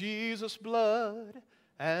than Jesus' blood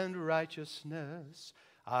and righteousness.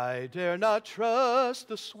 I dare not trust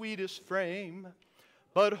the sweetest frame,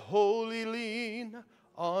 but wholly lean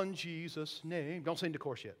on Jesus' name. Don't sing the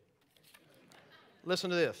chorus yet. Listen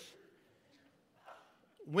to this.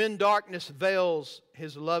 When darkness veils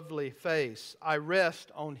His lovely face, I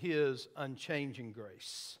rest on His unchanging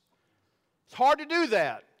grace. It's hard to do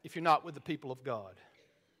that if you're not with the people of God.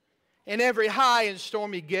 In every high and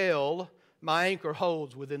stormy gale, my anchor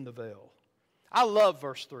holds within the veil. I love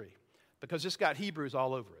verse 3 because it's got Hebrews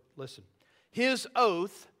all over it. Listen. His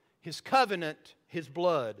oath, His covenant, His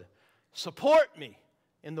blood support me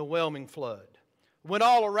in the whelming flood. When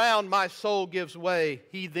all around my soul gives way,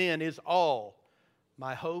 He then is all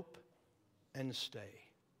my hope and stay.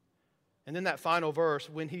 And then that final verse,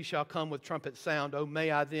 when he shall come with trumpet sound, oh,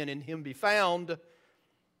 may I then in him be found,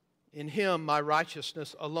 in him my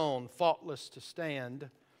righteousness alone, faultless to stand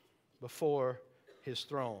before his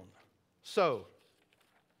throne. So,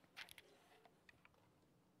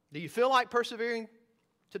 do you feel like persevering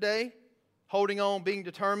today? Holding on, being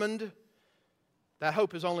determined? That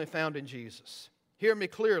hope is only found in Jesus. Hear me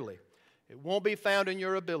clearly. It won't be found in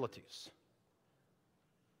your abilities.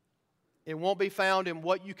 It won't be found in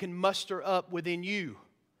what you can muster up within you.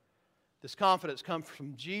 This confidence comes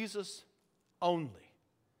from Jesus only.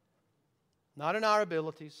 Not in our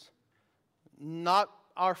abilities, not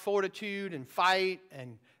our fortitude and fight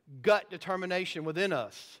and gut determination within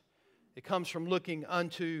us. It comes from looking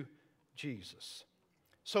unto Jesus.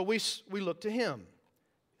 So we look to Him.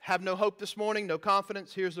 Have no hope this morning, no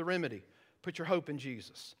confidence? Here's the remedy. Put your hope in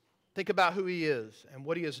Jesus. Think about who He is and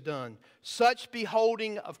what He has done. Such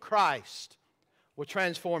beholding of Christ will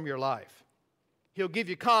transform your life. He'll give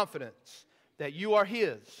you confidence that you are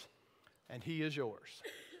His and He is yours.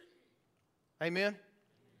 Amen?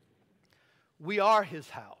 We are His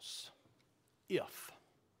house. If.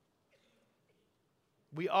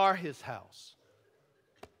 We are His house.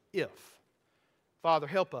 If. Father,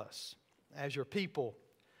 help us as your people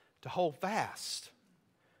to hold fast,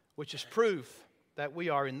 which is proof that we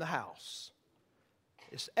are in the house.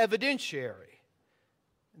 It's evidentiary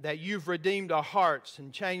that you've redeemed our hearts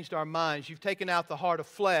and changed our minds. You've taken out the heart of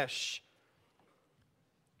flesh.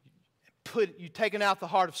 You've taken out the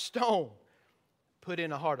heart of stone, put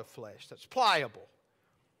in a heart of flesh that's pliable,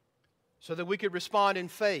 so that we could respond in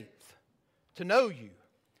faith to know you.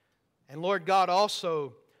 And Lord God,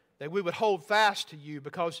 also that we would hold fast to you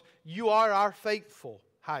because you are our faithful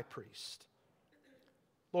high priest.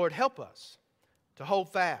 Lord, help us to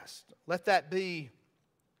hold fast. Let that be,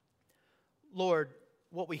 Lord,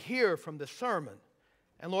 what we hear from this sermon.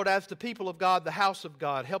 And Lord, as the people of God, the house of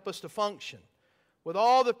God, help us to function with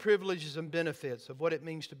all the privileges and benefits of what it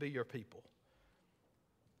means to be your people.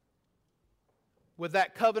 With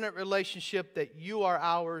that covenant relationship that you are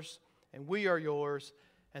ours and we are yours,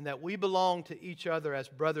 and that we belong to each other as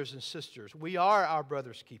brothers and sisters. We are our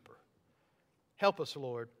brother's keeper. Help us,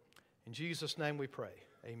 Lord. In Jesus' name we pray.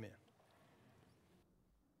 Amen.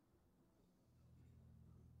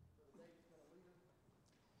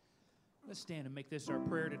 Let's stand and make this our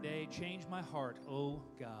prayer today. Change my heart, oh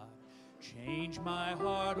God. Change my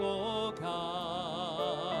heart, oh God.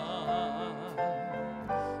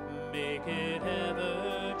 Make it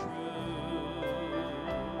ever true.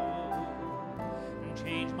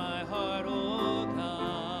 Change my heart, oh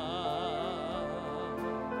God.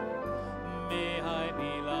 May I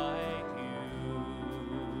be like you.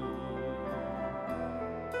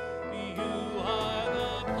 You are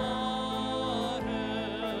the potter,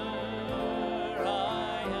 I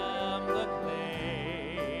am the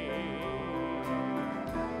clay.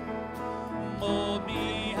 Mold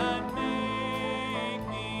me and make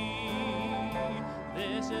me.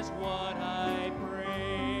 This is what I pray.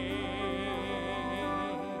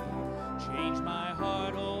 Change my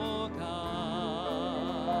heart, oh God.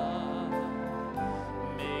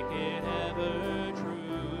 Make it ever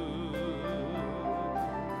true.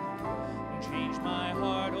 Change my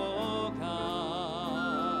heart, oh God.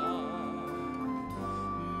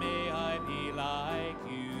 May I be like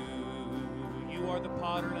you. You are the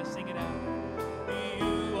potter. Let's sing it out.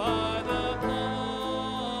 You are the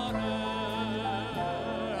potter.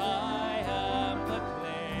 I am the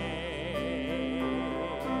clay.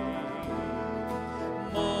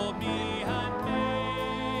 Mold me and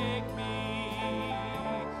make me.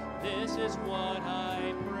 This is what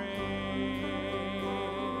I pray.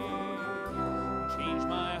 Change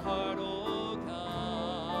my heart, oh God.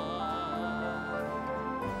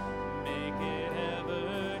 Make it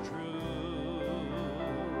ever true.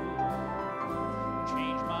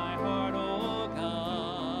 Change my heart, oh God.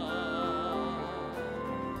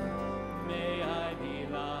 May I be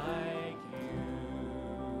like you.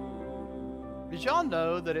 Did y'all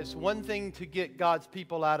know that it's one thing to get God's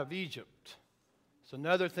people out of Egypt? It's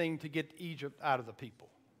another thing to get Egypt out of the people.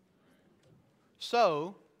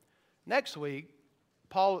 So, next week,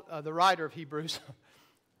 Paul, the writer of Hebrews,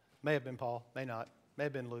 may have been Paul, may not, may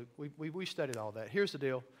have been Luke. We studied all that. Here's the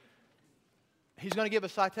deal. He's going to give a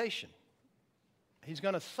citation. He's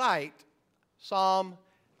going to cite Psalm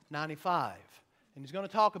 95. And he's going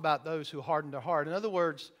to talk about those who hardened their heart. In other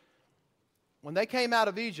words, when they came out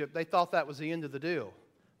of Egypt, they thought that was the end of the deal.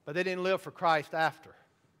 But they didn't live for Christ after.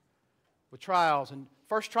 With trials. And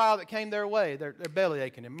first trial that came their way, they're belly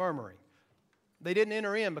aching and murmuring. They didn't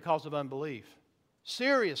enter in because of unbelief.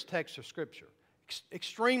 Serious text of Scripture.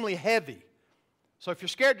 Extremely heavy. So if you're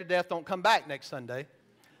scared to death, don't come back next Sunday.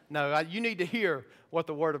 No, you need to hear what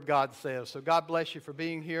the Word of God says. So God bless you for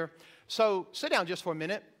being here. So sit down just for a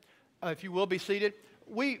minute, if you will be seated.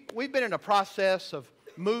 We've been in a process of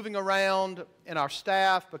moving around in our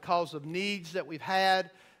staff because of needs that we've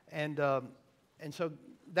had, and so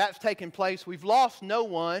that's taken place. We've lost no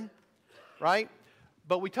one, right?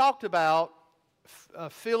 But we talked about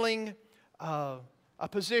filling a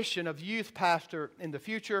position of youth pastor in the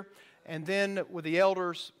future, and then with the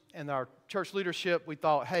elders and our church leadership, we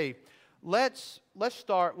thought, hey, let's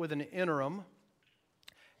start with an interim.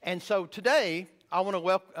 And so today, I want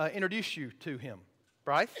to introduce you to him.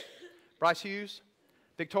 Bryce Hughes,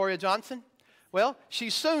 Victoria Johnson. Well,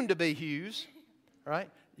 she's soon to be Hughes, right?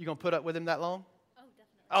 You going to put up with him that long? Oh,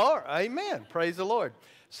 definitely. All right, amen. Praise the Lord.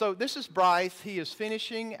 So this is Bryce. He is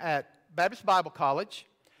finishing at Baptist Bible College,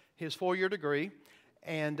 his 4-year degree,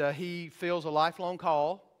 and he feels a lifelong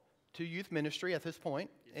call to youth ministry at this point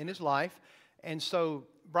in his life. And so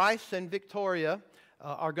Bryce and Victoria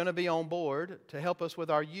are going to be on board to help us with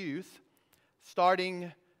our youth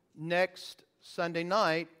starting next Sunday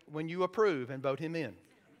night when you approve and vote him in.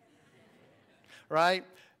 Right?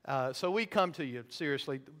 So we come to you,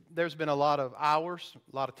 seriously. There's been a lot of hours,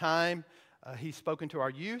 a lot of time. He's spoken to our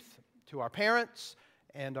youth, to our parents,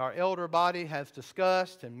 and our elder body has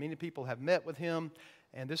discussed, and many people have met with him.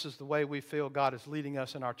 And this is the way we feel God is leading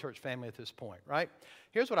us in our church family at this point, right?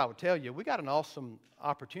 Here's what I would tell you. We got an awesome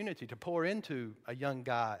opportunity to pour into a young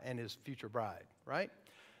guy and his future bride, right?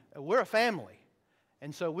 We're a family.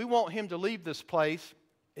 And so we want him to leave this place.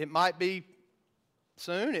 It might be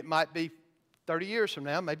soon. It might be 30 years from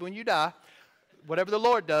now, maybe when you die. Whatever the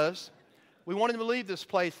Lord does, we want him to leave this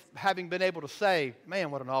place having been able to say,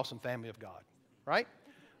 man, what an awesome family of God, right?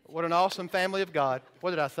 What an awesome family of God. What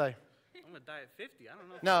did I say? I'm going to die at 50. I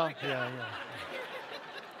don't know. No, yeah.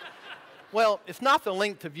 Well, it's not the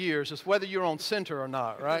length of years. It's whether you're on center or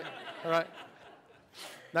not, right? All right?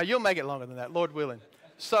 Now, you'll make it longer than that, Lord willing.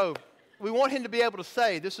 So we want him to be able to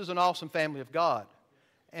say, this is an awesome family of God.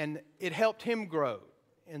 And it helped him grow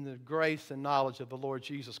in the grace and knowledge of the Lord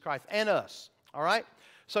Jesus Christ and us, all right?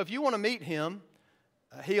 So if you want to meet him,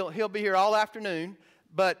 he'll be here all afternoon,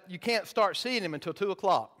 but you can't start seeing him until 2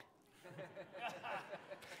 o'clock.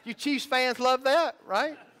 You Chiefs fans love that,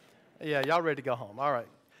 right? Yeah, y'all ready to go home. All right.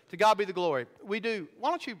 To God be the glory. We do. Why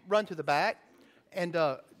don't you run to the back, and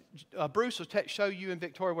Bruce will show you and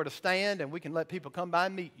Victoria where to stand, and we can let people come by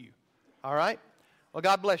and meet you. All right? Well,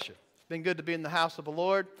 God bless you. It's been good to be in the house of the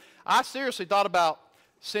Lord. I seriously thought about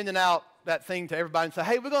sending out that thing to everybody and say,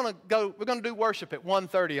 hey, we're going to do worship at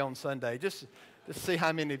 1:30 on Sunday, just to see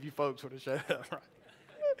how many of you folks would have showed up. Right?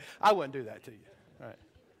 I wouldn't do that to you. All right.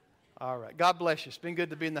 All right. God bless you. It's been good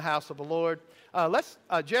to be in the house of the Lord.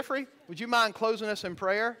 Jeffrey, would you mind closing us in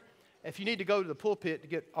prayer? If you need to go to the pulpit to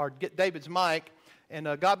get David's mic,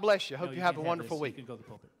 and God bless you. Hope you have a wonderful week. You can go to the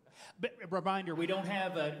pulpit. But a reminder: we don't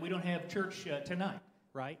have church tonight,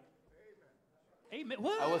 right? Amen.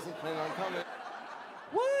 What? I wasn't planning on coming.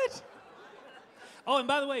 What? Oh, and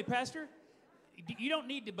by the way, Pastor, you don't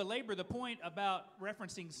need to belabor the point about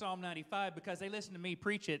referencing Psalm 95 because they listen to me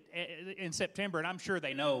preach it in September, and I'm sure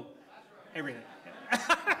they know everything.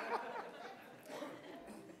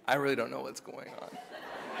 I really don't know what's going on.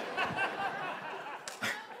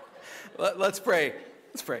 Let's pray.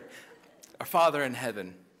 Let's pray. Our Father in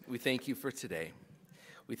heaven, we thank you for today.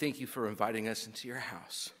 We thank you for inviting us into your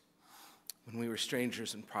house when we were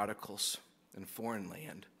strangers and prodigals in a foreign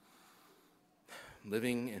land,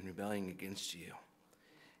 living and rebelling against you.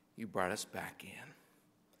 You brought us back in.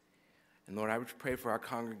 And Lord, I would pray for our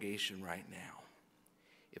congregation right now.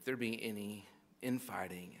 If there be any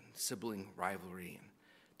infighting and sibling rivalry and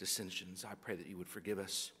dissensions, I pray that you would forgive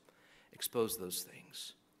us, expose those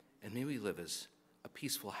things, and may we live as a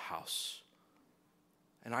peaceful house.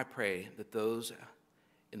 And I pray that those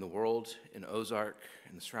in the world, in Ozark,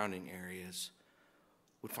 and the surrounding areas,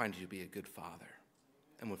 would find you to be a good father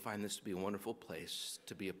and would find this to be a wonderful place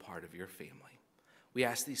to be a part of your family. We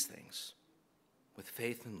ask these things with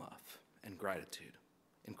faith and love and gratitude.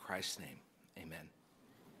 In Christ's name, amen.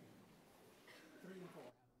 3 and 4.